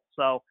role.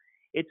 So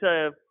it's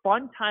a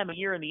fun time of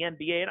year in the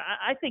NBA. And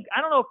I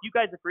don't know if you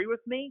guys agree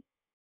with me,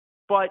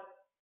 but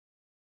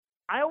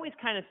I always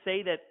kind of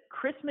say that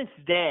Christmas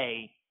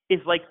Day is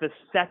like the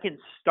second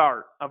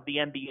start of the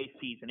NBA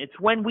season. It's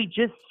when we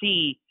just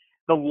see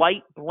the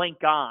light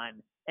blink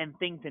on and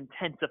things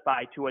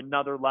intensify to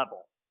another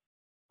level.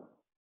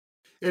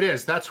 It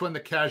is. That's when the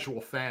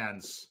casual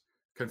fans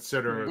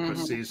consider the Mhm.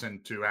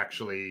 season to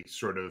actually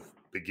sort of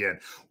begin.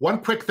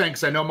 One quick thing,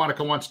 because I know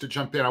Monica wants to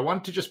jump in. I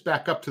wanted to just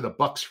back up to the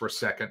Bucks for a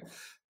second.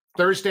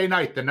 Thursday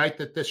night, the night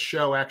that this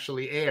show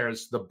actually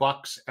airs, the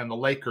Bucks and the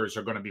Lakers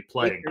are going to be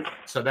playing.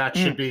 So that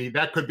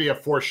could be a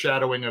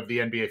foreshadowing of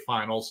the NBA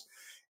Finals.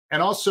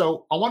 And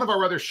also, on one of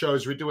our other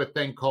shows, we do a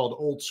thing called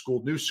Old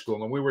School, New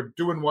School, and we were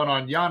doing one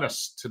on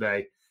Giannis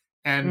today.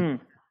 And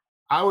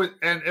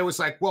it was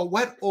like, well,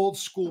 what old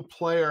school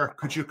player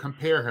could you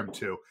compare him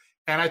to?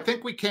 And I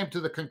think we came to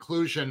the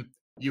conclusion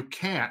you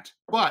can't.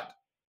 But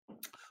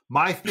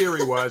my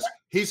theory was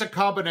he's a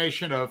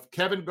combination of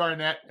Kevin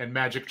Garnett and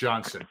Magic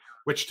Johnson,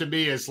 which to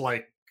me is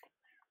like,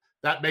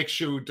 that makes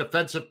you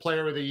defensive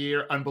player of the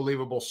year,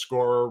 unbelievable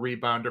scorer,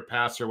 rebounder,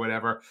 passer,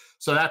 whatever.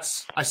 So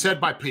I said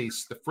my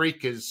piece. The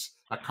Freak is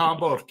a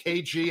combo of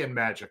KG and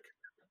Magic.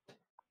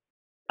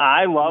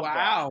 I love that.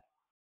 Wow.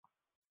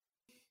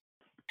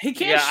 He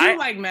can't shoot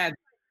like Magic.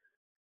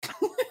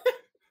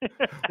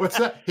 What's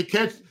that? He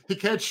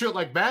can't shoot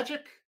like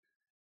Magic?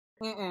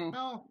 Mm-mm.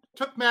 No.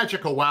 Took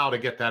Magic a while to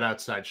get that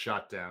outside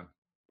shot down.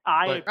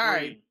 I agree. All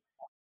right.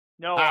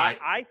 No,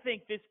 I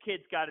think this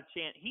kid's got a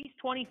chance. He's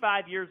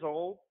 25 years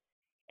old,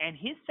 and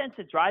his sense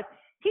of drive,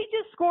 he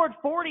just scored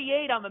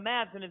 48 on the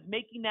Mavs and is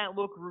making that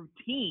look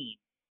routine.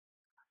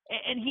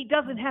 And he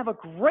doesn't have a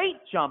great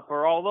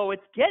jumper, although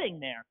it's getting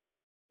there.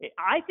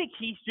 I think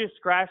he's just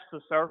scratched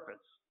the surface.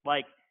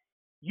 Like,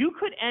 you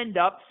could end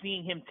up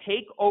seeing him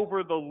take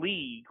over the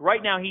league.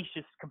 Right now, he's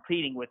just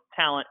competing with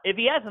talent. If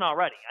he hasn't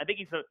already, I think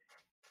he's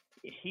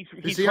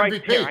the right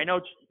MVP. there. I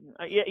know.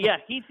 Yeah,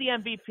 he's the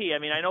MVP. I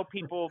mean, I know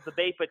people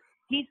debate, but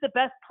he's the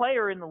best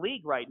player in the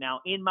league right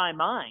now, in my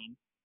mind.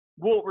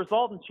 Will it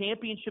result in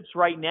championships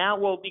right now?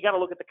 Well, you got to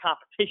look at the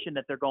competition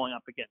that they're going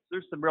up against.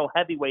 There's some real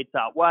heavyweights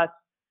out west.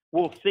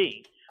 We'll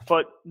see.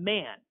 But,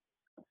 man,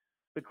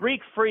 the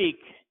Greek Freak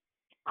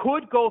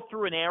could go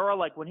through an era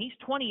like when he's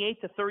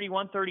 28 to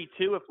 31,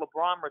 32, if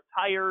LeBron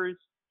retires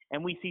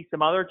and we see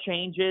some other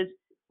changes,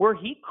 where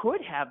he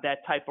could have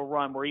that type of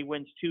run where he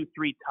wins 2-3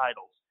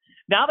 titles.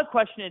 Now the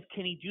question is,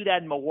 can he do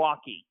that in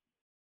Milwaukee?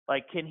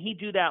 Like, can he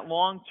do that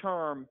long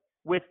term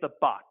with the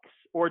Bucks?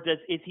 Or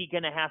is he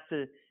going to have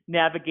to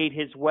navigate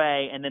his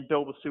way and then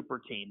build a super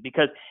team?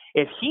 Because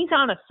if he's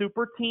on a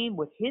super team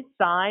with his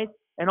size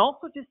and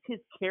also just his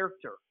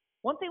character,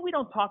 one thing we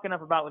don't talk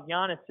enough about with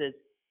Giannis is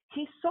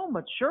he's so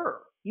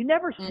mature. You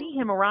never see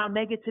him around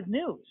negative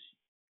news.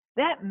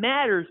 That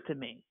matters to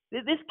me.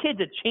 This kid's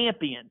a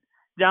champion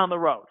down the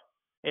road,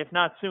 if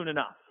not soon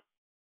enough.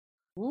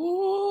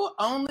 Ooh,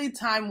 only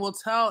time will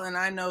tell. And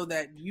I know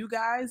that you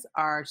guys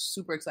are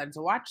super excited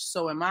to watch.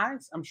 So am I.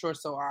 I'm sure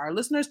so are our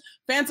listeners.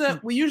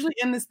 Fanta, we usually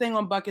end this thing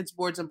on buckets,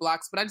 boards, and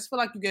blocks, but I just feel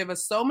like you gave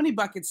us so many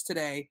buckets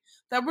today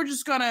that we're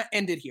just going to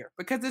end it here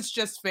because it's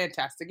just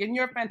fantastic. And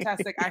you're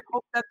fantastic. I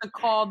hope that the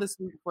call this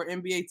week for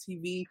NBA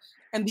TV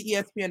and the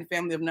ESPN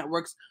family of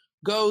networks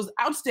goes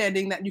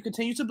outstanding, that you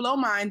continue to blow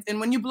minds. And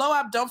when you blow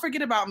up, don't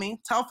forget about me.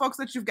 Tell folks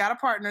that you've got a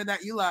partner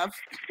that you love.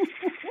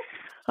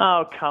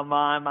 Oh, come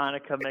on,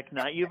 Monica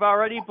McNutt. You've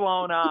already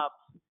blown up.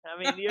 I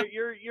mean,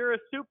 you're a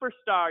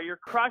superstar. You're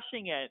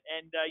crushing it.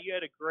 And you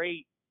had a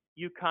great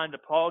UConn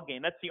DePaul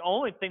game. That's the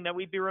only thing that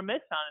we'd be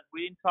remiss on is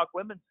we didn't talk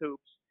women's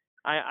hoops.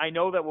 I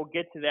know that we'll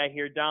get to that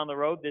here down the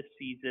road this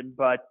season,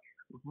 but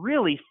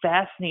really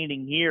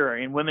fascinating year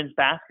in women's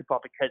basketball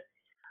because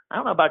I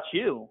don't know about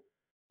you,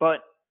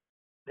 but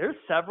there's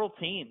several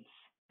teams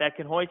that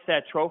can hoist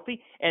that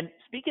trophy. And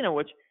speaking of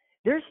which,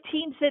 there's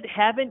teams that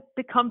haven't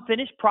become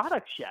finished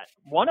products yet,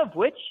 one of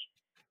which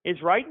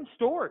is right in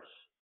stores.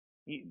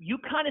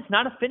 UConn is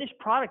not a finished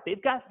product.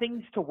 They've got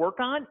things to work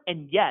on,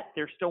 and yet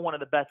they're still one of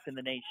the best in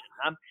the nation.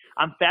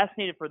 I'm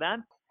fascinated for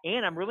them,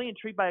 and I'm really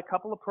intrigued by a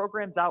couple of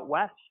programs out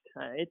west.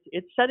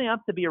 It's setting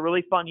up to be a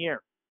really fun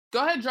year.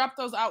 Go ahead, drop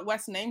those out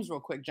west names real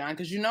quick, John,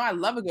 because you know I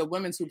love a good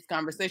women's hoops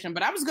conversation,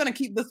 but I was going to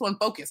keep this one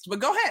focused. But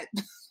go ahead.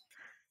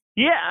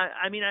 Yeah,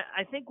 I mean,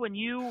 I think when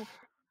you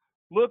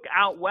look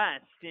out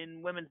west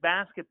in women's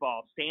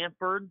basketball,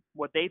 Stanford,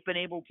 what they've been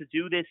able to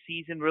do this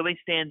season really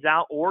stands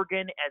out.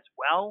 Oregon as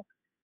well.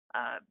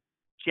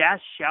 Jazz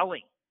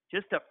Shelley,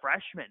 just a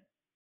freshman,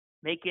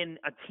 making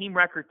a team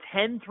record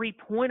 10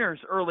 3-pointers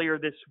earlier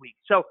this week.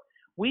 So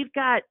we've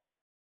got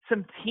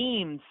some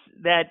teams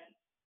that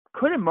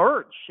could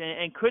emerge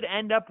and could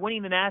end up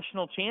winning the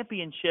national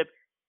championship.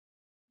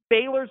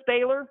 Baylor's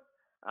Baylor,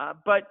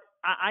 but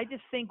I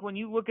just think when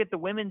you look at the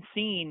women's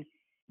scene,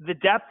 the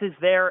depth is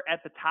there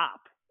at the top.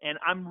 And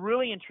I'm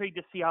really intrigued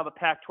to see how the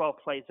Pac-12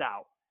 plays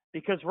out.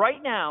 Because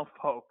right now,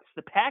 folks,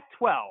 the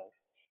Pac-12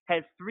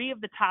 has 3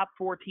 of the top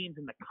 4 teams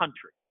in the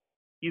country.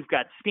 You've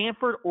got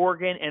Stanford,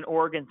 Oregon, and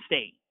Oregon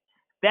State.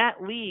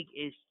 That league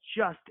is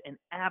just an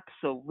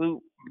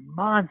absolute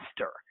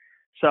monster.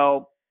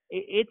 So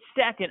it's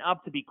stacking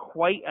up to be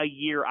quite a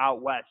year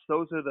out west.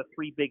 Those are the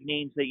 3 big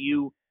names that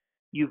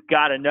you've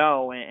got to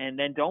know. And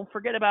then don't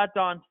forget about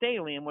Dawn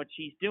Staley and what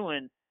she's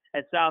doing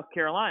at South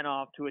Carolina,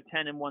 off to a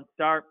 10-1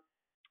 start,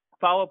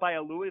 followed by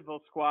a Louisville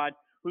squad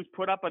who's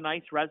put up a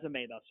nice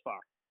resume thus far.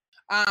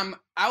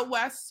 Out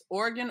west,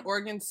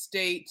 Oregon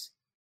State,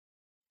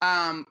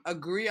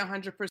 agree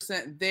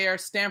 100% there.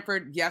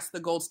 Stanford, yes, the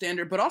gold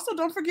standard, but also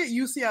don't forget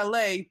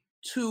UCLA,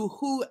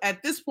 who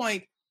at this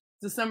point,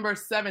 December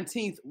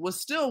 17th,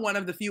 was still one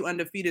of the few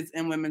undefeateds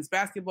in women's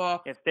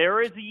basketball. If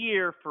there is a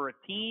year for a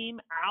team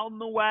out in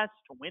the West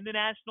to win the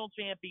national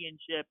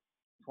championship,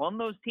 it's one of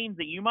those teams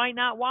that you might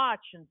not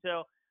watch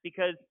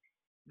because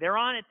they're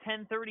on at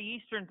 10:30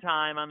 Eastern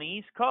time on the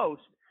East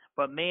Coast.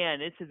 But man,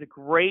 this is a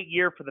great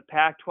year for the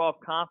Pac-12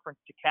 conference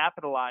to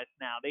capitalize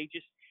now.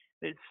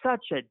 It's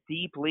such a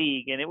deep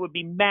league, and it would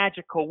be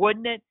magical,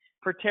 wouldn't it,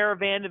 for Tara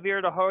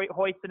Vanderveer to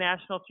hoist the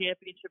national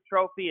championship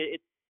trophy?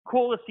 It's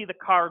cool to see the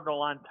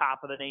Cardinal on top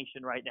of the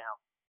nation right now.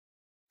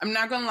 I'm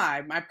not going to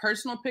lie. My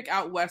personal pick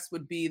out west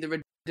would be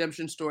the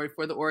redemption story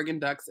for the Oregon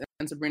Ducks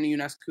and Sabrina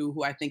Ionescu,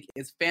 who I think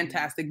is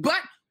fantastic.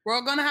 But we're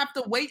all going to have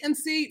to wait and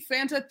see.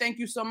 Fanta, thank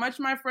you so much,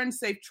 my friend.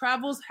 Safe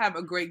travels. Have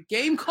a great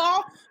game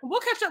call.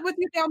 We'll catch up with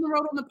you down the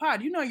road on the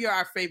pod. You know you're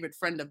our favorite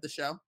friend of the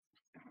show.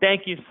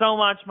 Thank you so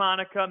much,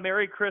 Monica.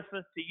 Merry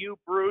Christmas to you,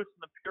 Bruce,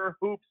 and the Pure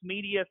Hoops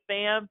Media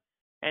fam,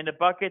 and the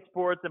Buckets,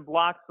 Boards, and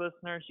Blocks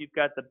listeners. You've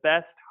got the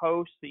best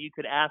host that you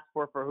could ask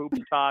for Hoops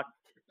Talk.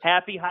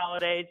 Happy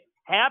holidays.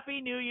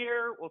 Happy New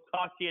Year. We'll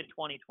talk to you in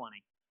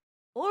 2020.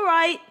 All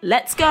right,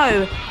 let's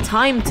go.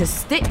 Time to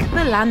stick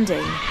the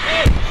landing.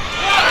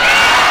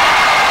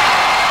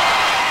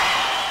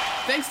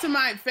 Thanks to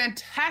my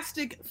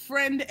fantastic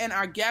friend and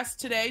our guest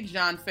today,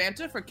 John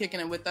Fanta, for kicking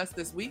it with us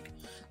this week.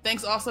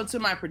 Thanks also to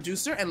my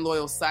producer and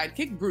loyal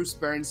sidekick, Bruce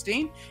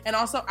Bernstein, and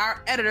also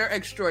our editor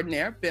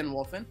extraordinaire, Ben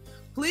Wolfen.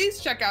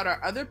 Please check out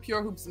our other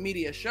Pure Hoops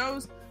Media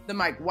shows. The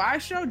Mike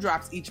Wise Show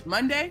drops each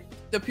Monday.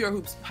 The Pure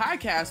Hoops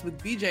Podcast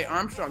with BJ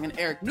Armstrong and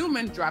Eric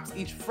Newman drops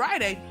each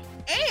Friday.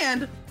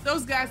 And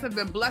those guys have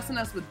been blessing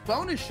us with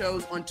bonus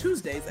shows on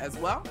Tuesdays as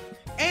well.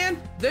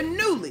 And the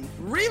newly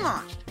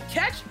relaunched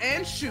Catch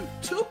and Shoot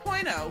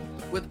 2.0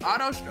 with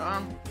Otto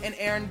Strong and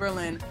Aaron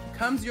Berlin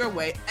comes your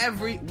way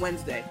every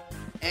Wednesday.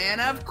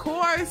 And of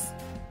course,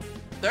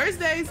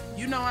 Thursdays,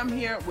 you know I'm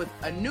here with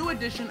a new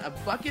edition of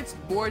Buckets,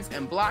 Boards,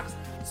 and Blocks.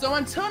 So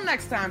until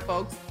next time,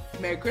 folks,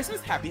 Merry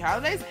Christmas, Happy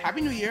Holidays,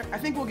 Happy New Year. I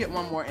think we'll get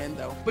one more in,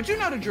 though. But you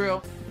know the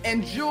drill.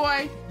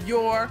 Enjoy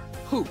your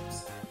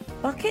hoops.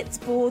 Buckets,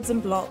 Boards,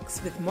 and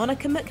Blocks with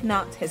Monica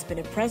McNutt has been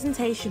a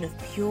presentation of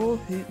Pure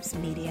Hoops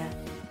Media.